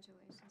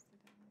 Congratulations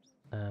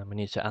to Diners. We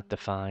need to add the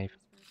 5.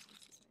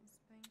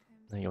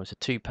 There you go, it's a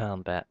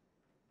 £2 bet.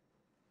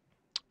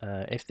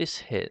 If this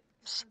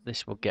hits,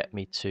 this will get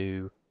me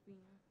to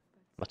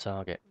my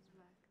target.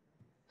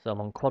 So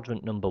I'm on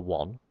quadrant number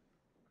 1.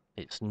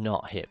 It's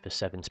not hit for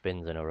 7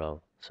 spins in a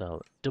row.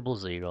 So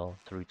 00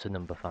 through to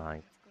number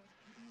 5.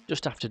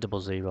 Just after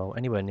 00,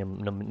 anywhere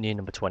near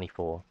number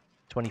 24.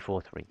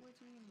 24, 3. What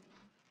do you mean?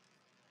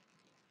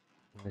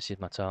 And this is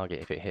my target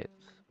if it hits.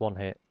 1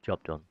 hit,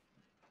 job done.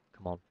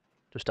 Come on.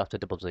 Just after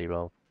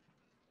 00.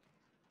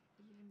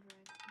 Even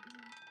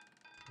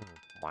red.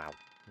 Wow.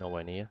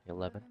 Nowhere near.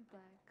 11.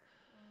 Black.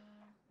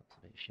 That's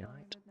a bit shite.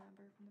 Number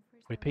from the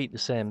first Repeat the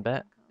same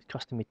bet. It's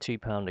costing me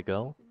 £2 to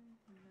go.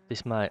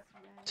 This might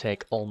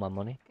take all my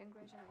money.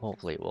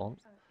 Hopefully it won't.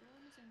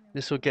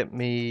 This will get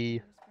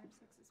me...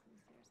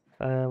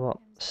 what?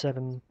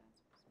 7...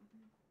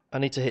 I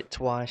need to hit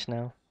twice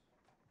now.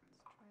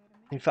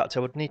 In fact,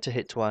 I would need to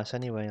hit twice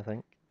anyway, I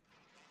think.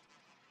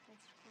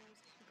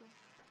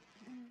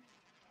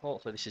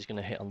 Hopefully this is going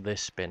to hit on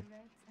this spin.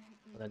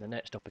 And then the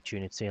next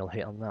opportunity I'll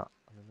hit on that.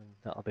 And then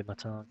that'll be my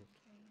target.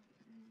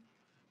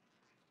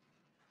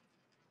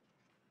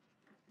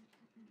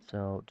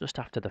 So, just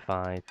after the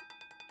 5.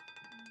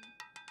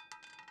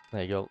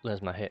 There you go,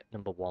 there's my hit,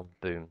 number 1.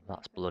 Boom,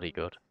 that's bloody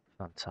good.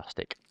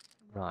 Fantastic.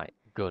 Right,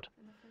 good.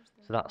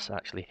 So that's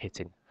actually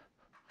hitting.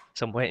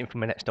 So I'm waiting for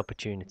my next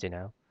opportunity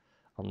now.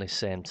 On this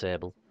same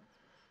table.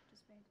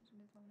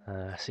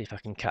 See if I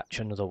can catch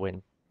another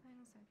win.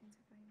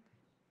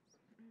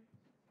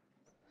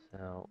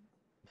 So,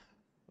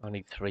 I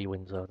need 3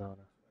 wins though, don't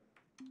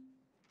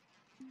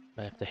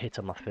I? I have to hit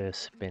on my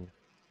first spin.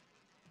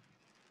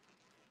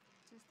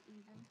 Just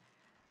even.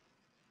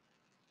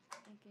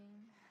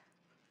 Again.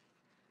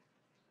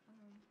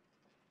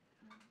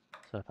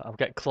 So if I'll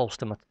get close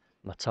to my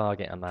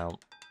target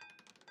amount.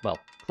 Well,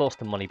 close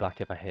to money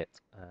back if I hit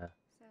 17.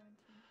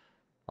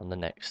 on the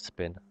next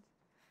spin.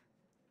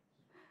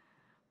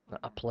 At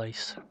a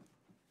place.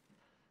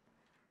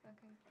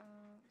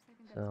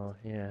 So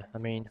yeah, I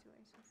mean,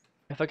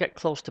 if I get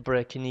close to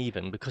breaking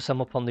even, because I'm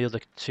up on the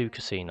other 2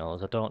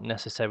 casinos, I don't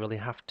necessarily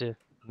have to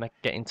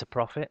get into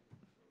profit.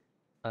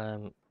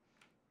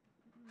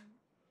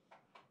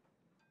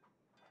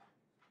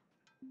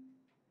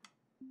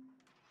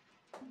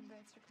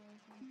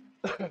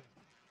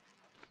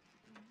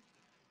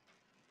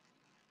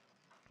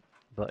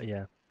 But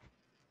yeah,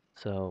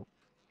 so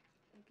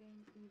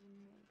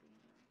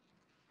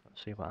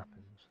let's see what happens.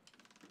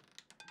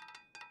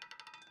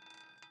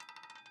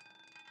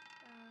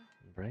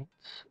 Right.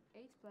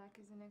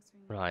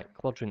 Right,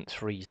 quadrant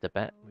 3 is the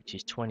bet, which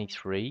is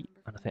 23,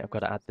 and I think I've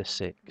got to add the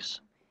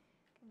 6.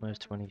 Where's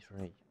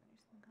 23?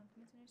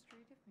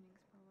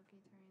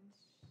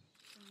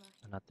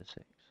 And add the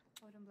 6.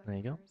 There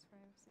you go.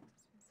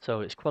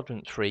 So it's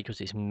quadrant 3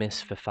 because it's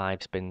missed for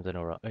 5 spins in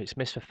a row. It's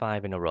missed for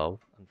 5 in a row,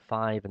 and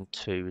 5 and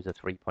 2 is a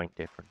 3-point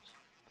difference.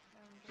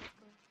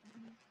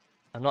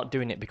 I'm not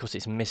doing it because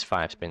it's missed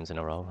 5 spins in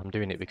a row. I'm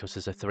doing it because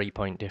there's a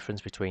 3-point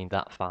difference between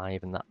that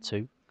 5 and that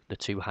 2, the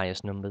 2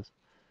 highest numbers.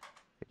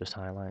 It just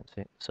highlights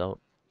it. So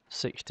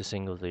 6 to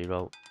single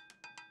 0.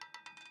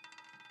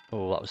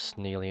 Oh, that was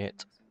nearly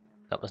it.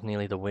 That was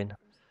nearly the win.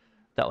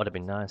 That would have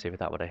been nice if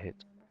that would have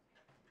hit.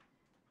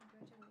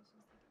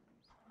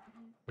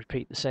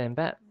 Repeat the same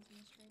bet.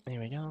 Here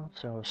we go.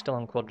 So still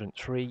on quadrant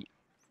 3.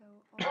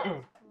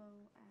 Come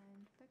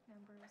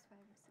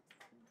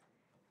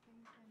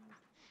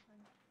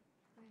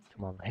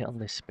on, hit on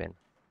this spin.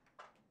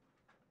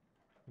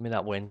 Give me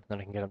that win, then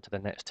I can get on to the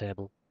next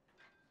table.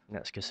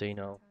 Next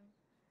casino.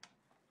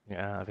 Get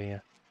out of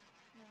here.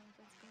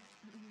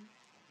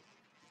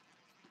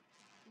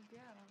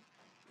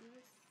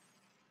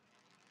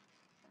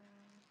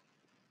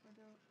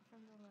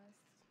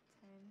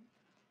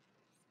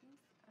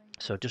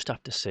 So just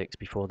after 6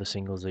 before the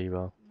single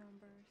 0.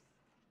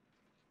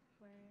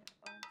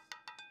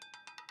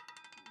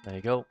 There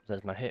you go,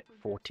 there's my hit,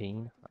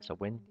 14, that's a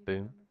win,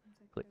 boom,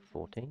 click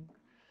 14.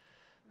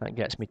 That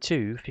gets me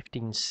to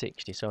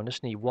 1560, so I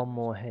just need one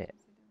more hit.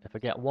 If I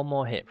get one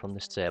more hit from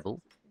this table,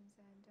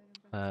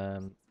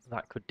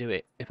 that could do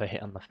it if I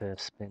hit on my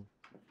first spin.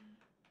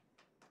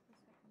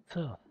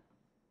 So,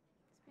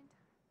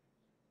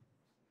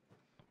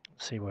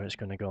 let's see where it's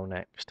going to go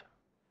next.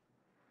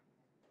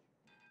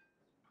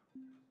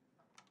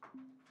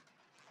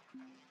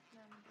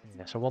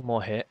 Yeah, so one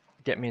more hit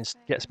gets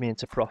me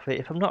into profit.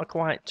 If I'm not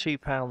quite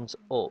 £2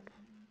 up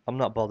I'm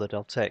not bothered.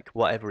 I'll take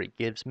whatever it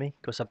gives me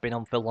because I've been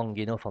on for long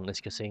enough on this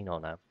casino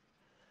now.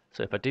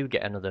 So if I do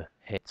get another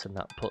hit and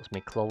that puts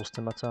me close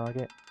to my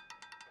target,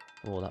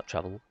 oh, that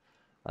travel,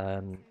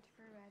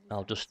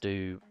 I'll just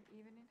do.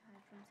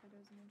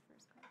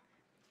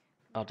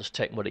 I'll just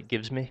take what it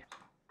gives me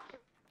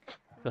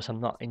because I'm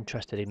not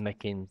interested in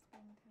making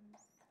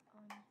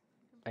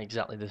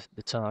exactly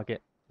the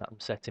target that I'm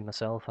setting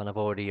myself, and I've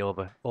already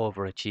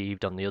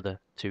overachieved on the other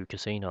two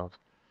casinos.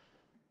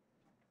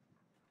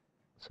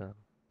 So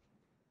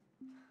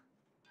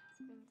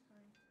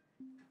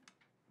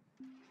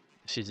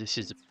this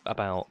is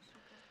about.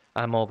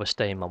 I'm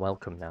overstaying my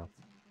welcome now.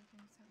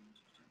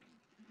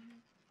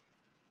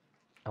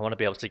 I want to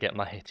be able to get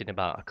my hit in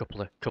about a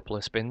couple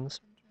of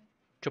spins,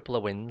 couple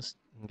of wins,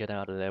 and get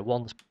out of there.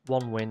 One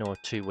win or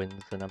 2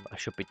 wins, and I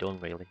should be done.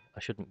 Really, I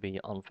shouldn't be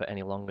on for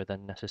any longer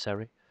than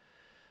necessary.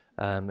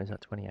 Is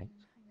that 28?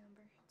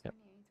 Yep.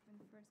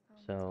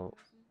 So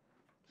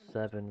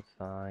 7,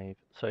 5.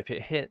 So if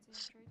it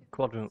hits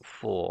quadrant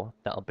 4,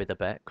 that'll be the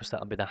bet because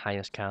that'll be the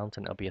highest count,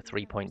 and it'll be a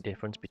 3-point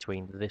difference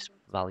between this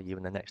value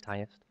and the next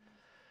highest.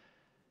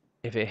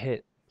 If it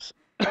hits,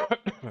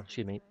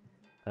 excuse me,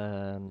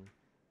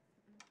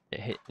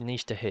 it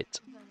needs to hit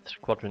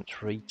quadrant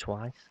 3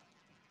 twice,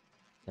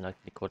 and I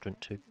think quadrant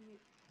 2. You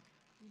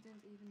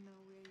don't even know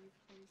where you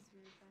place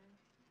your bet.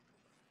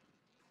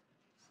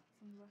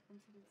 And welcome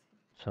to the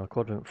tip. So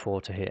quadrant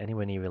 4 to hit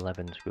anywhere near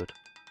 11 is good.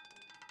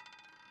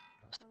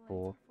 That's the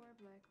 4.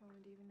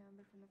 Even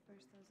number from the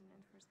first dozen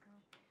and first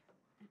count.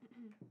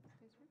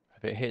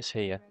 If it hits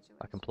here,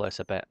 I can place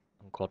a bet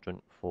on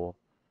quadrant 4.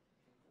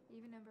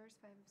 Even numbers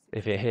 5 of 6.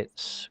 If it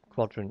hits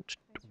quadrant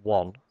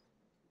 1,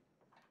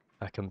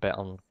 I can bet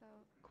on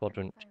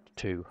quadrant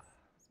 2.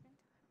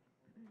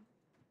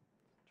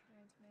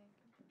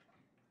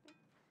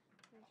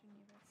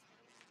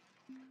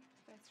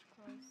 That's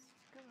close.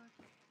 Good luck.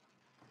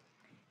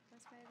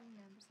 Those 5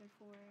 numbers are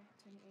 4,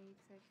 28,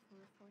 34,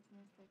 14,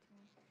 and 31.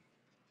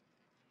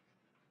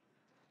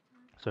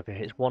 So if it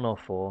hits 1 or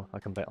 4, I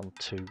can bet on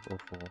 2 or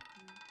 4.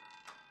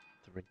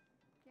 3.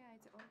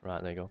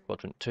 Right, there you go.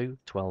 Quadrant 2,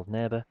 12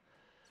 neighbour.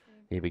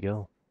 Here we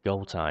go.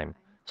 Goal time.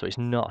 So it's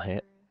not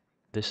hit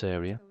this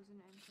area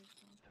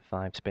for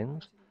 5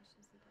 spins.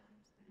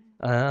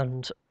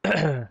 And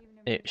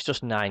it's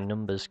just 9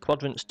 numbers.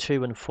 Quadrants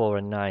 2 and 4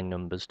 are 9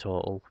 numbers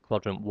total.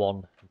 Quadrant 1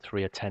 and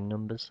 3 are 10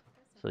 numbers.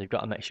 So you've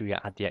got to make sure you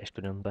add the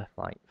extra number,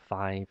 like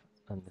 5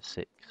 and the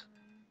 6,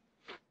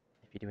 if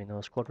you're doing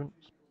those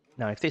quadrants.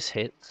 Now if this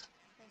hits,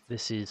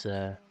 this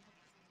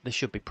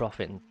should be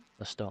profiting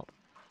a stop.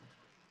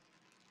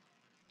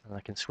 And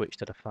I can switch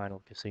to the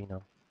final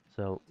casino.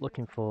 So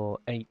looking for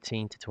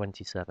 18 to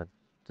 27,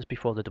 just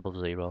before the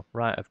 00,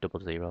 right of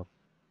 00.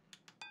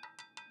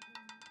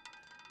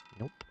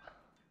 Nope.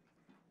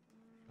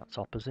 That's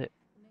opposite.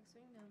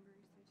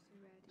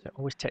 So it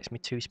always takes me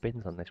 2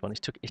 spins on this one.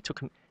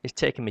 It's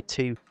taken me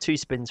two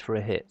spins for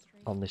a hit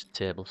on this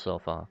table so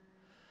far.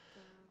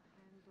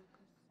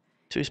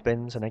 2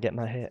 spins and I get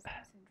my hit.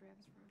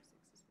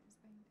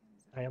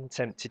 I am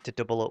tempted to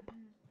double up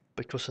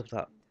because of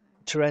that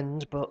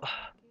trend, but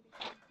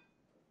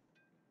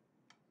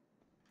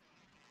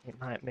it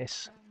might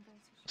miss.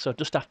 So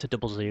just after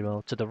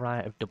 00, to the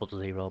right of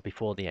 00,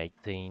 before the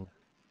 18.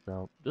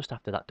 So just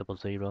after that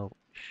 00,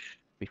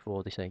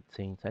 before this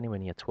 18, so anywhere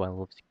near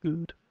 12 is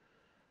good.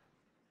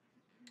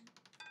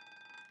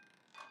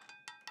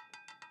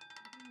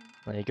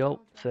 There you go,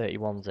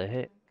 31's a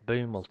hit.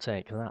 Boom, we'll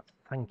take that.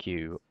 Thank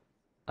you.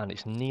 And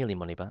it's nearly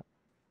money back.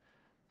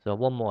 So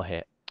one more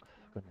hit.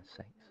 For goodness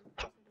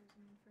sakes.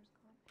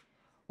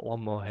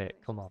 One more hit,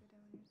 come on.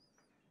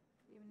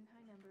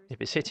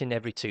 If it's hitting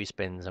every 2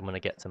 spins, I'm going to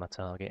get to my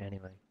target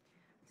anyway.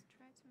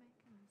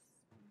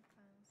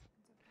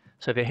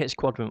 So if it hits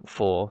quadrant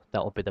 4,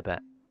 that'll be the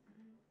bet.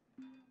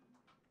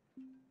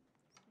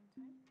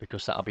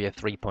 Because that'll be a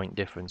 3-point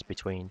difference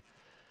between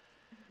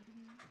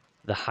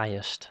the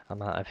highest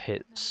amount of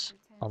hits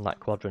on that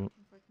quadrant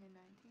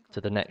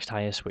to the next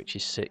highest, which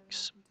is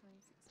 6.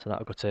 So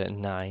that'll go to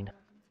 9.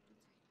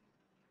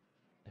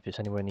 If it's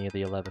anywhere near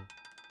the 11.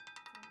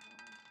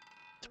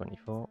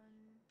 24.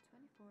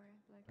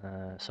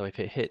 So if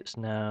it hits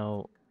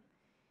now,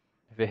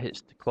 if it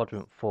hits the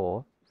quadrant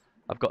 4,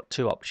 I've got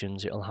 2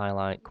 options. It'll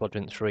highlight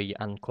quadrant 3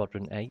 and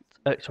quadrant 8.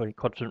 Sorry,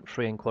 quadrant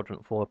 3 and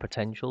quadrant 4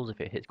 potentials if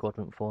it hits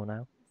quadrant 4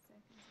 now.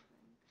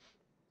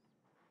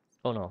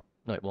 Oh no,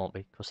 no it won't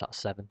be, because that's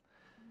 7.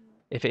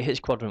 If it hits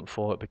quadrant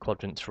 4, it'll be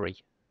quadrant 3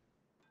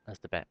 as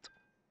the bet.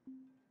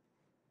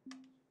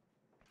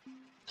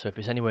 So if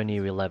it's anywhere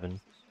near 11,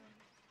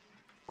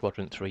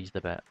 quadrant 3 is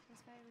the bet.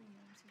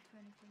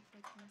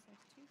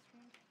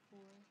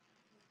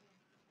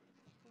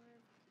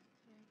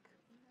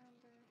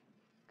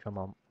 Come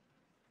on.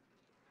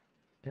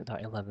 Hit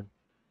that 11.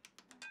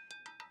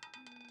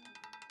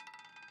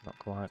 Not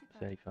quite,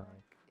 35.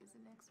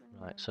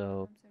 Right,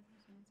 so...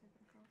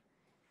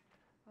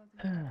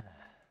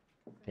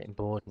 getting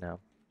bored now.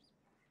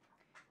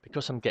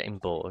 Because I'm getting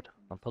bored,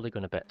 I'm probably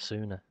going to bet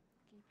sooner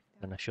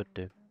than I should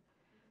do.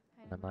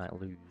 And I might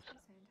lose.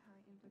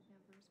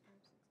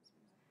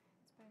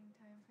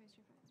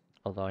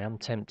 Although I am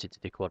tempted to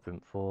do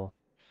quadrant 4.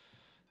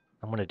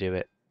 I'm going to do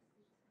it.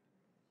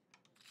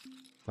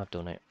 I've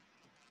done it.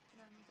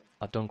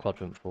 I've done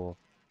quadrant 4.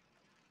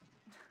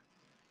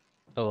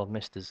 Oh, I've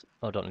missed this.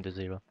 Oh, I don't need a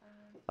 0.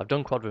 I've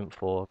done quadrant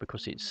 4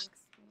 because it's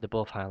they're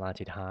both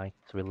highlighted high,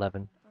 so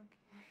 11.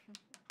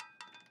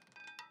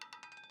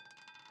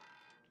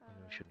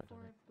 I shouldn't have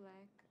done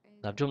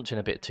it. I've jumped in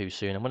a bit too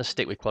soon. I'm going to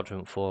stick with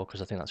quadrant 4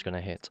 because I think that's going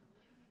to hit.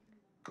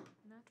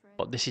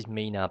 But this is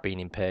me now being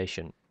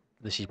impatient.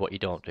 This is what you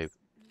don't do.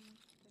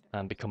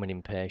 I'm becoming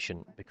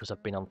impatient because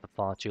I've been on for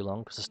far too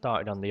long. Because I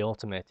started on the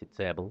automated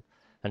table,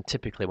 and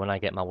typically when I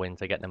get my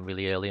wins, I get them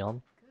really early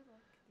on.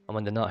 And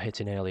when they're not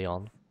hitting early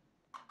on,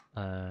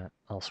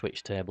 I'll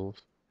switch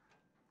tables.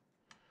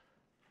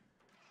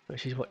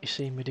 Which is what you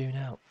see me do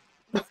now.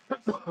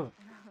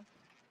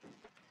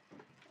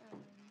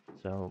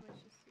 So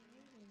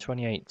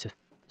 28 to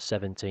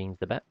 17 is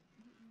the bet.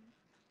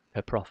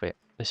 Per profit.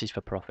 This is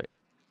for profit.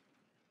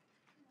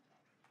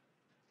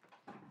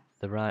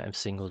 The right of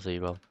single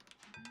 0.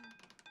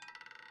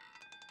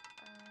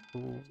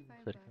 Ooh,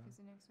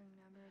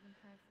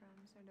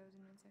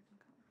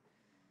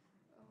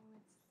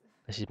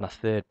 this is my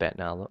third bet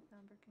now, look.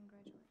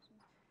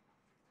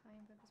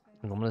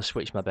 And I'm going to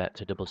switch my bet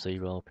to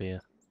 00 up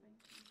here.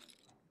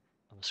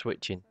 I'm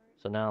switching.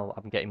 So now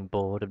I'm getting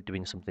bored of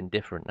doing something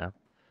different now.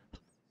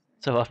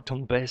 So I've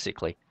done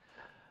basically,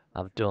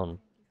 I've done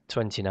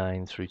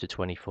 29 through to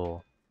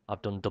 24.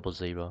 I've done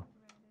 00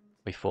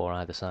 before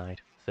either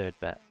side. Third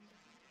bet.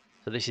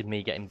 So this is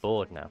me getting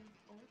bored now.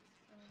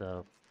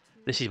 So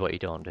this is what you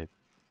don't do.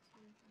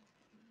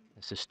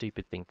 It's a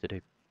stupid thing to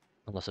do.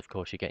 Unless of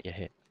course you get your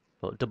hit.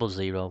 But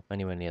 00,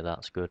 anywhere near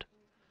that's good.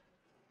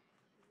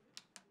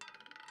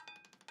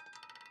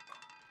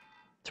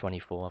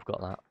 24, I've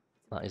got that.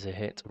 That is a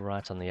hit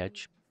right on the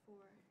edge.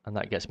 And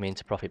that gets me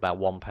into profit by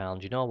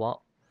 £1. You know what?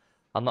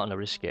 I'm not going to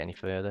risk it any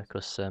further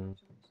because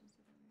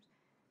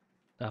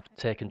I've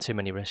taken too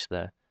many risks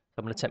there. So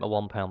I'm going to take my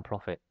 £1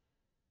 profit.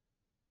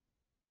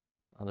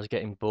 I was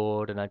getting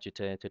bored and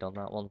agitated on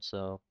that one,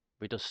 so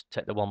we just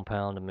take the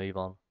 £1 and move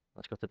on.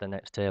 Let's go to the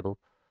next table.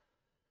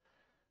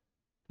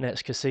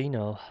 Next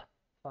casino,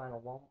 final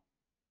one.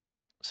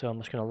 So I'm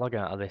just going to log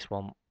out of this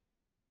one.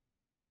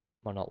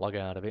 Well, not log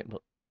out of it,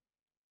 but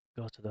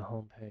go to the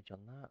home page on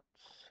that.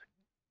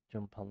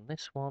 Jump on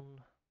this one.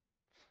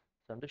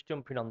 So I'm just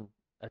jumping on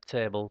a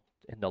table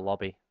in the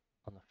lobby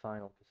on the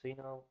final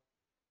casino.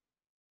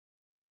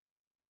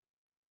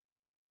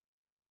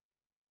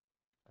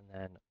 And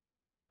then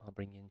I'll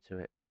bring you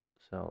into it.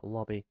 So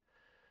lobby.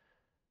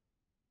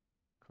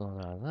 Close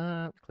out of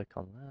that. Click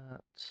on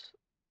that.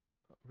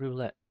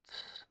 Roulette.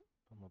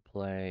 I'm going to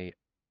play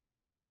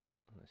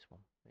on this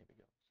one. There we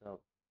go. So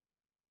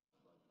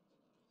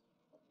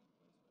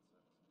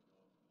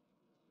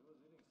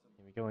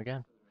here we go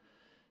again.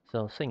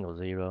 So single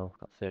 0,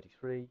 got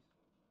 33,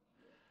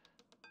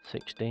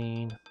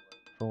 16,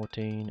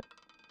 14,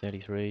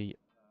 33,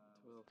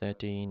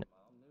 13,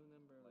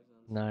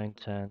 9,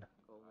 10,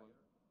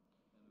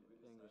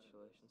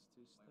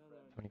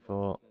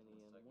 24,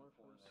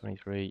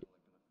 23,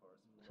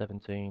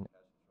 17,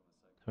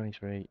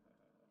 23,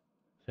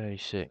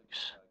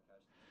 36.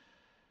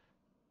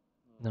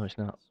 No, it's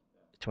not.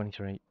 It's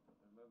 23.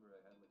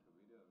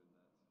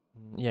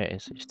 Yeah, it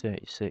is. It's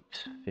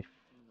 36,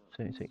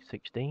 36,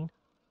 16,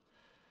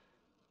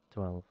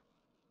 12.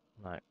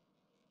 Right,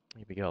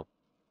 here we go.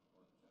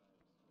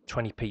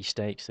 20p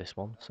stakes this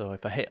one, so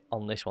if I hit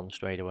on this one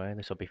straight away,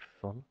 this will be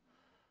fun.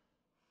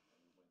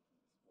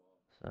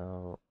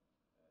 So,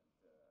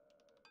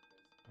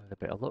 with a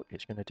bit of luck,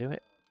 it's going to do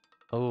it.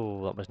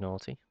 Oh, that was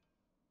naughty.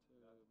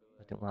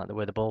 I didn't like the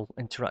way the ball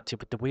interacted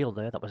with the wheel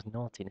there, that was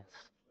naughtiness.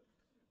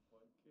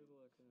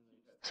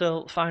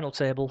 So, final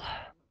table,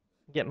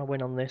 get my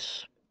win on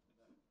this,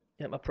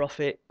 get my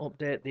profit,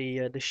 update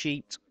the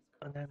sheet,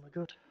 and then we're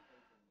good.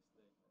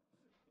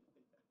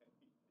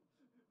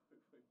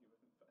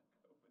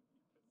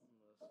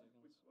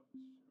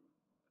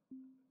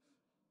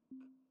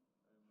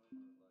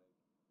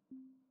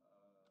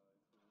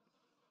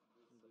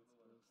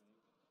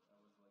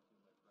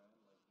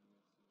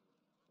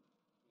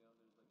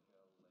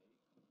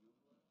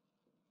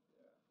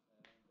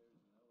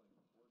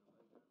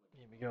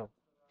 Here we go.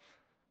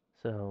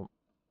 So,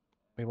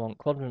 we want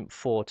quadrant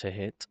 4 to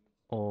hit,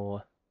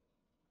 or,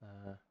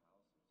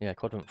 yeah,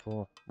 quadrant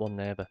 4, one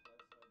neighbour.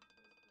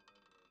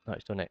 No,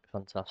 it's done it,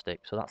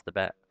 fantastic. So that's the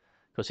bet,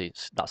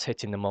 because that's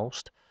hitting the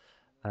most,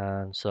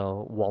 and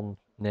so one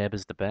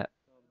neighbour's the bet.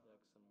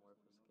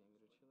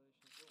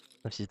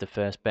 This is the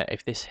first bet.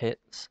 If this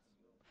hits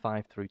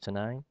 5 through to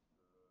 9,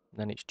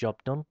 then it's job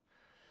done.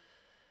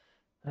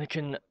 I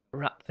can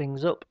wrap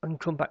things up and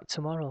come back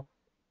tomorrow.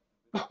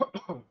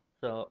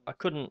 So I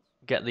couldn't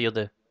get the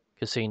other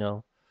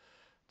casino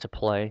to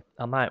play.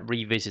 I might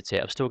revisit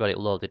it. I've still got it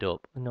loaded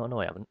up. No,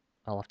 I haven't.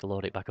 I'll have to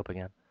load it back up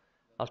again.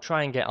 I'll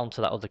try and get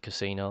onto that other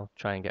casino.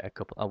 Try and get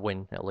a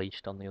win at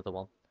least on the other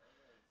one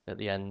at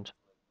the end.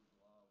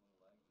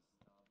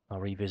 I'll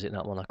revisit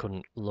that one I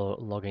couldn't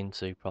log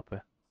into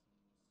proper.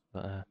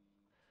 But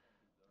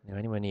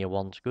Anywhere near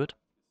one's good.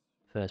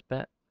 First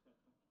bet.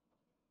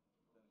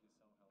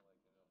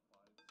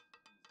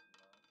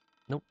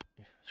 Nope.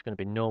 It's going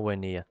to be nowhere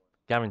near.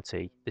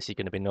 Guarantee this is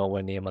going to be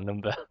nowhere near my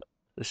number.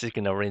 This is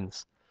going to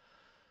rinse.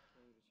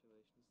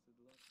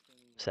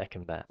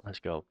 Second bet. Let's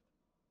go.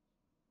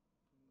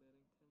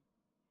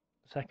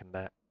 Second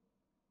bet.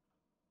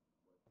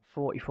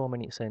 44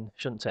 minutes in.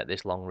 Shouldn't take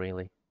this long,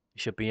 really. You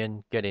should be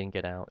in, get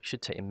out. It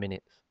should take you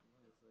minutes.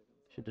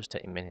 Should just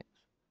take you minutes.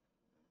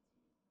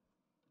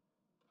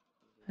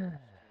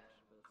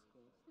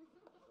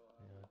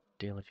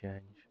 Dealer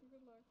change.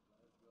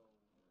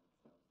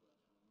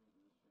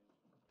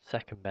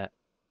 Second bet.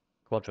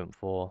 Quadrant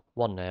 4.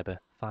 One neighbour.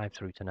 5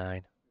 through to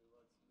 9.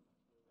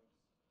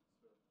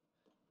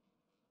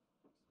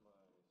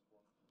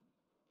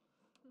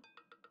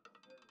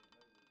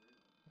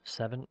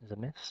 7 is a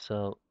miss.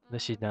 So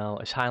this is now,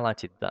 it's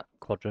highlighted that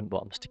quadrant, but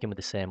I'm sticking with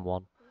the same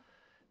one.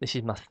 This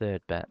is my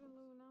third bet.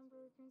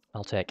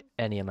 I'll take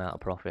any amount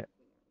of profit.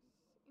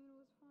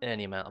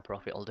 Any amount of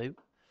profit will do.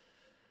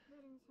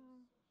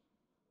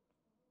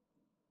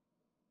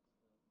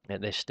 At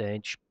this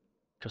stage,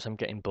 because I'm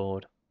getting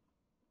bored.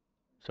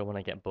 So when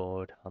I get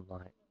bored, I'm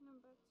like,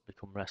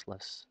 become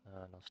restless,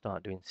 and I'll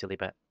start doing silly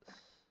bets.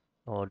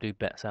 Or do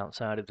bets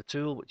outside of the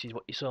tool, which is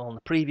what you saw on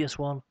the previous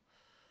one.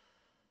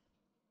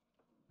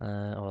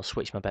 Or I'll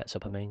switch my bets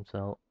up, I mean,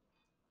 so...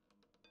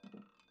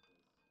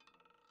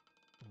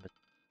 Number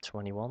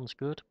 21's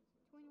good.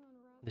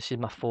 This is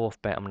my fourth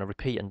bet. I'm going to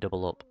repeat and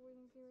double up.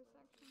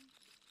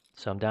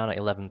 So I'm down at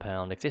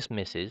 £11. If this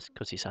misses,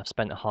 because I've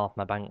spent half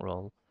my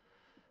bankroll,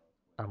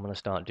 I'm going to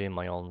start doing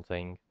my own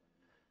thing.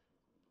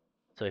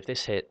 So if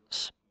this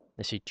hits,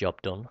 this is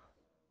job done.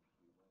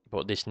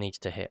 But this needs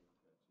to hit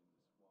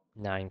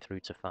 9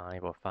 through to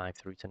 5 or 5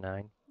 through to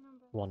 9.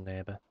 One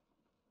neighbour.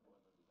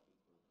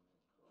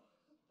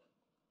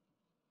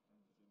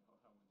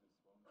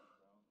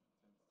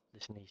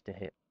 This needs to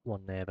hit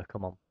one neighbour,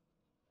 come on.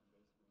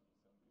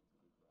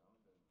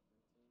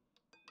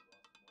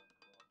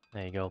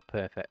 There you go,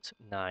 perfect.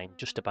 9,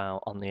 just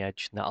about on the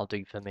edge. That'll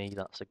do for me,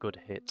 that's a good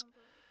hit.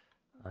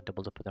 I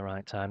doubled up at the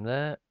right time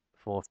there.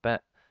 Fourth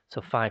bet. So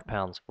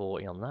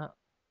 £5.40 on that.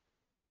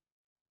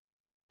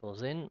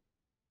 Buzz in.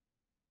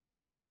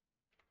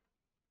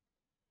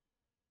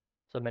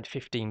 So I made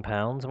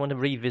 £15. I want to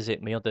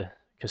revisit my other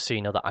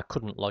casino that I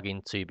couldn't log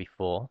into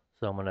before.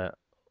 So I'm going to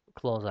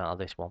close out of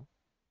this one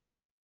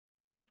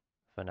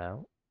for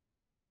now.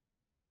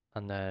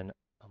 And then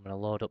I'm going to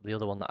load up the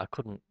other one that I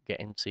couldn't get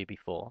into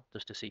before,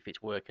 just to see if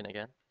it's working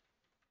again.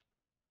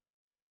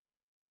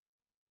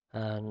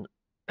 And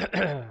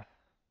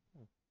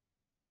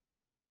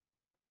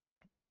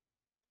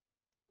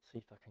see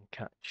if I can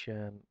catch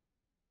a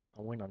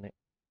win on it.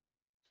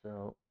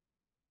 So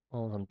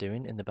all I'm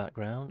doing in the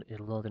background is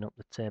loading up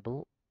the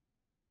table,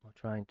 or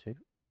trying to,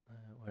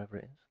 wherever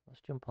it is. Let's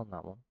jump on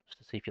that one, just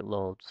to see if it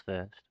loads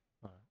first.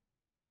 All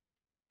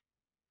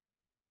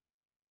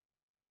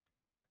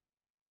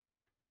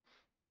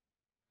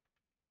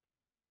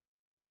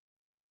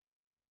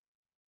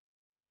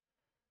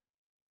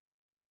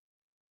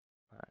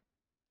right.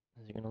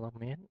 Is it going to log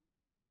me in?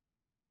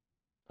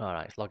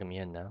 Alright, it's logging me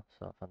in now,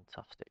 so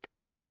fantastic.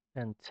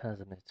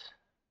 Fantastic.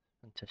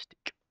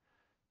 Fantastic.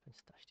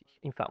 Fantastic.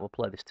 In fact, we'll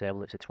play this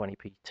table. It's a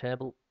 20p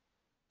table.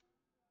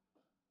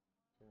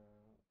 So,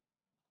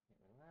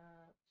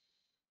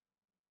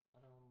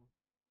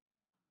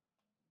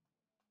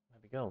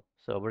 there we go.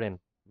 So we're in.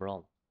 We're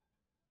on.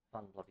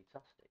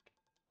 Fan-bloody-tastic.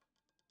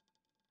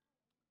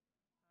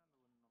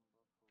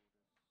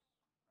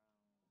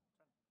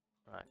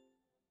 Right.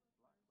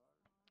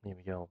 Here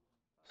we go.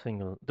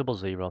 Single, double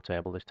zero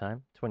table this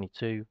time.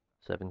 22,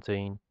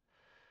 17,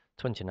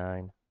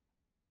 29,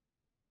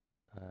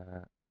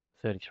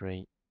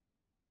 33,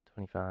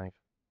 25,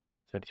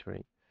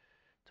 33,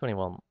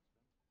 21,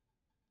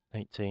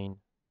 18,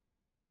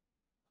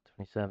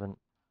 27,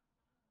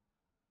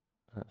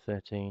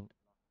 13,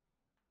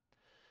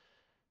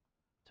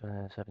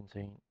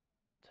 17,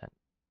 10.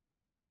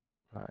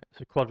 Right,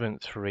 so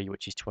quadrant 3,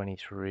 which is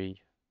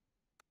 23,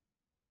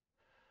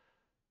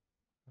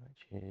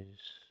 which is,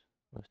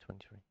 where's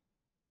 23?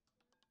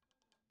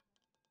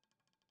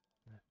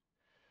 No.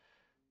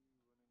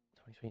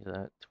 23 is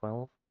at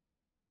 12.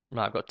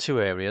 Right, I've got two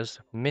areas,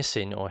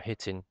 missing or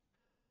hitting.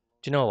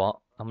 Do you know what?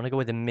 I'm going to go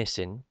with the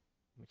missing,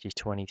 which is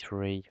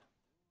 23,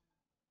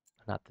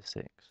 and add the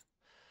 6.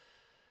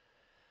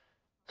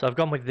 So I've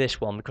gone with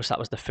this one because that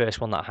was the first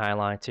one that I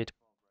highlighted.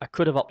 I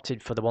could have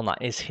opted for the one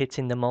that is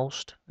hitting the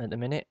most at the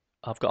minute.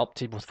 I've got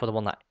opted for the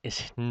one that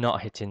is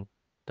not hitting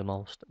the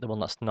most, the one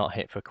that's not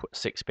hit for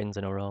 6 spins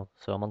in a row.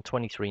 So I'm on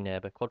 23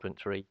 neighbour, quadrant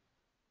 3.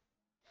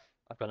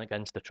 I've gone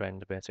against the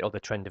trend basically, or the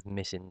trend of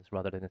missings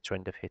rather than the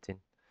trend of hitting.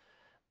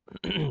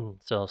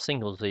 So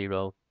single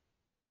zero,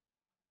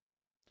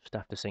 just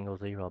after single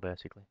zero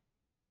basically.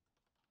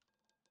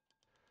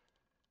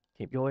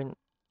 Keep going.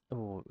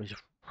 Oh, it was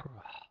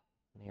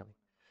nearly.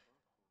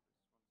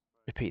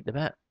 Repeat the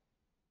bet.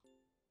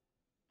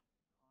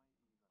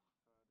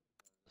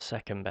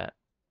 Second bet.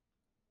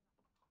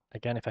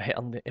 Again, if I hit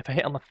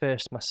on my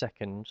first, my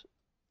second,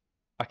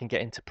 I can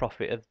get into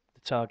profit of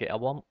the target I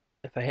want.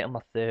 If I hit on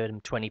my third, I'm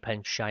 20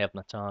 pence shy of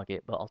my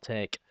target, but I'll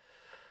take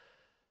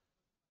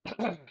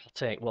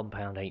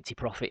 £1.80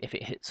 profit if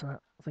it hits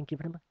that. Thank you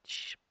very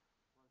much.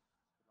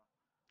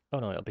 Oh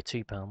no, it'll be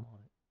 £2.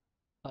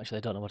 Actually,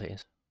 I don't know what it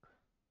is.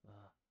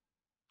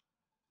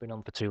 Been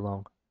on for too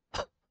long.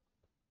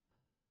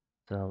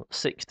 So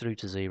 6 through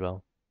to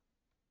 0.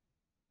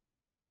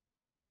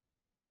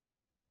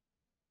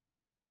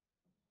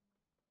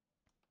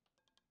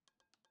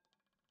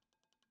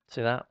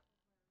 See that?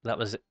 That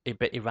was a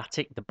bit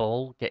erratic, the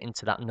ball getting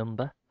to that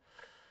number.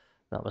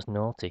 That was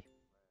naughty.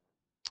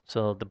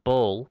 So the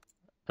ball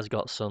has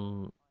got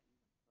some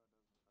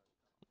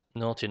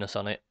naughtiness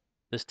on it.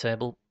 This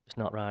table is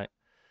not right.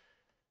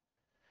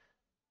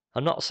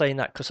 I'm not saying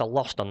that because I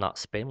lost on that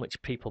spin,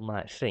 which people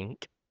might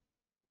think.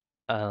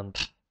 I'm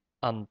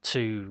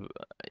too.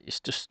 It's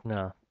just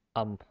no.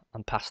 I'm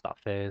past that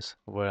phase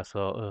where I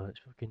thought, oh, it's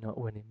fucking not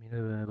winning me.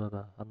 Blah, blah,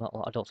 blah. I'm not.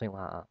 I don't think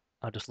like that.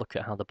 I just look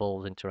at how the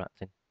ball's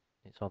interacting.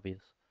 It's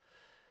obvious.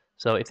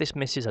 So if this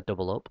misses, a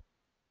double up.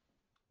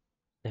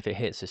 If it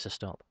hits, it's a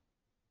stop.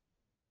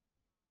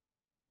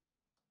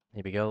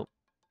 Here we go.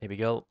 Here we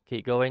go.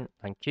 Keep going.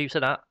 Thank you for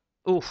that.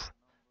 Oof.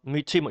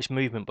 Too much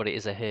movement, but it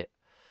is a hit.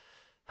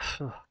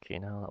 Okay,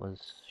 now that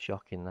was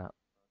shocking. That.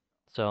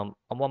 So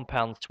I'm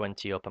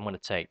 £1.20 up. I'm going to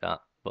take that,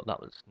 but that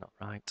was not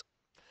right.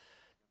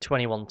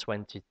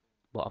 21.20.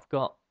 What I've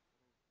got.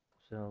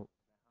 So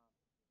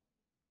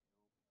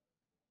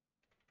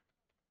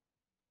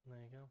there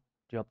you go.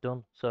 Job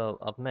done. So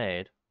I've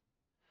made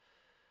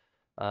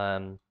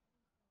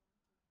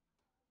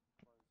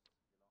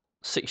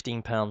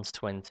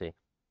 £16.20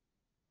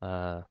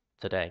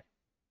 today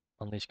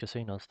on these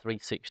casinos.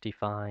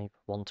 365,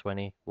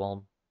 120,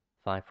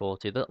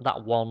 540.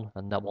 That one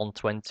and that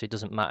 120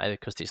 doesn't matter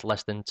because it's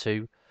less than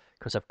 2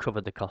 because I've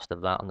covered the cost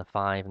of that and the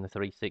 5 and the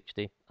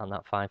 360 and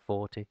that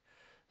 540.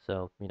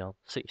 So,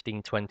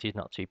 16.20 is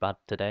not too bad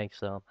today,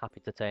 so I'm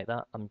happy to take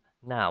that. I'm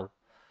now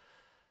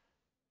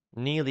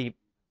nearly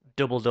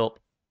doubled up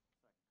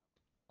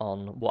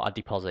on what I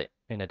deposit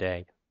in a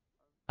day.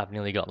 I've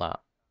nearly got that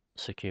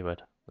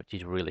secured, which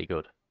is really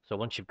good. So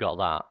once you've got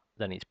that,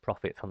 then it's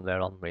profit from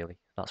there on. Really,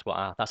 that's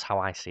how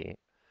I see it.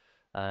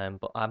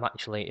 But I'm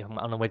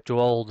gonna withdraw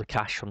all the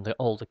cash from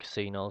all the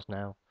casinos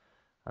now,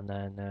 and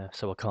then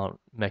so I can't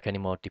make any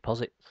more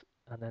deposits.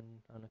 And then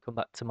I'm gonna come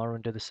back tomorrow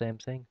and do the same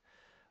thing.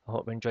 I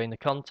hope you're enjoying the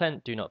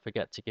content. Do not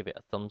forget to give it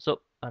a thumbs up,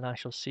 and I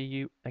shall see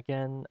you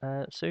again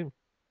soon.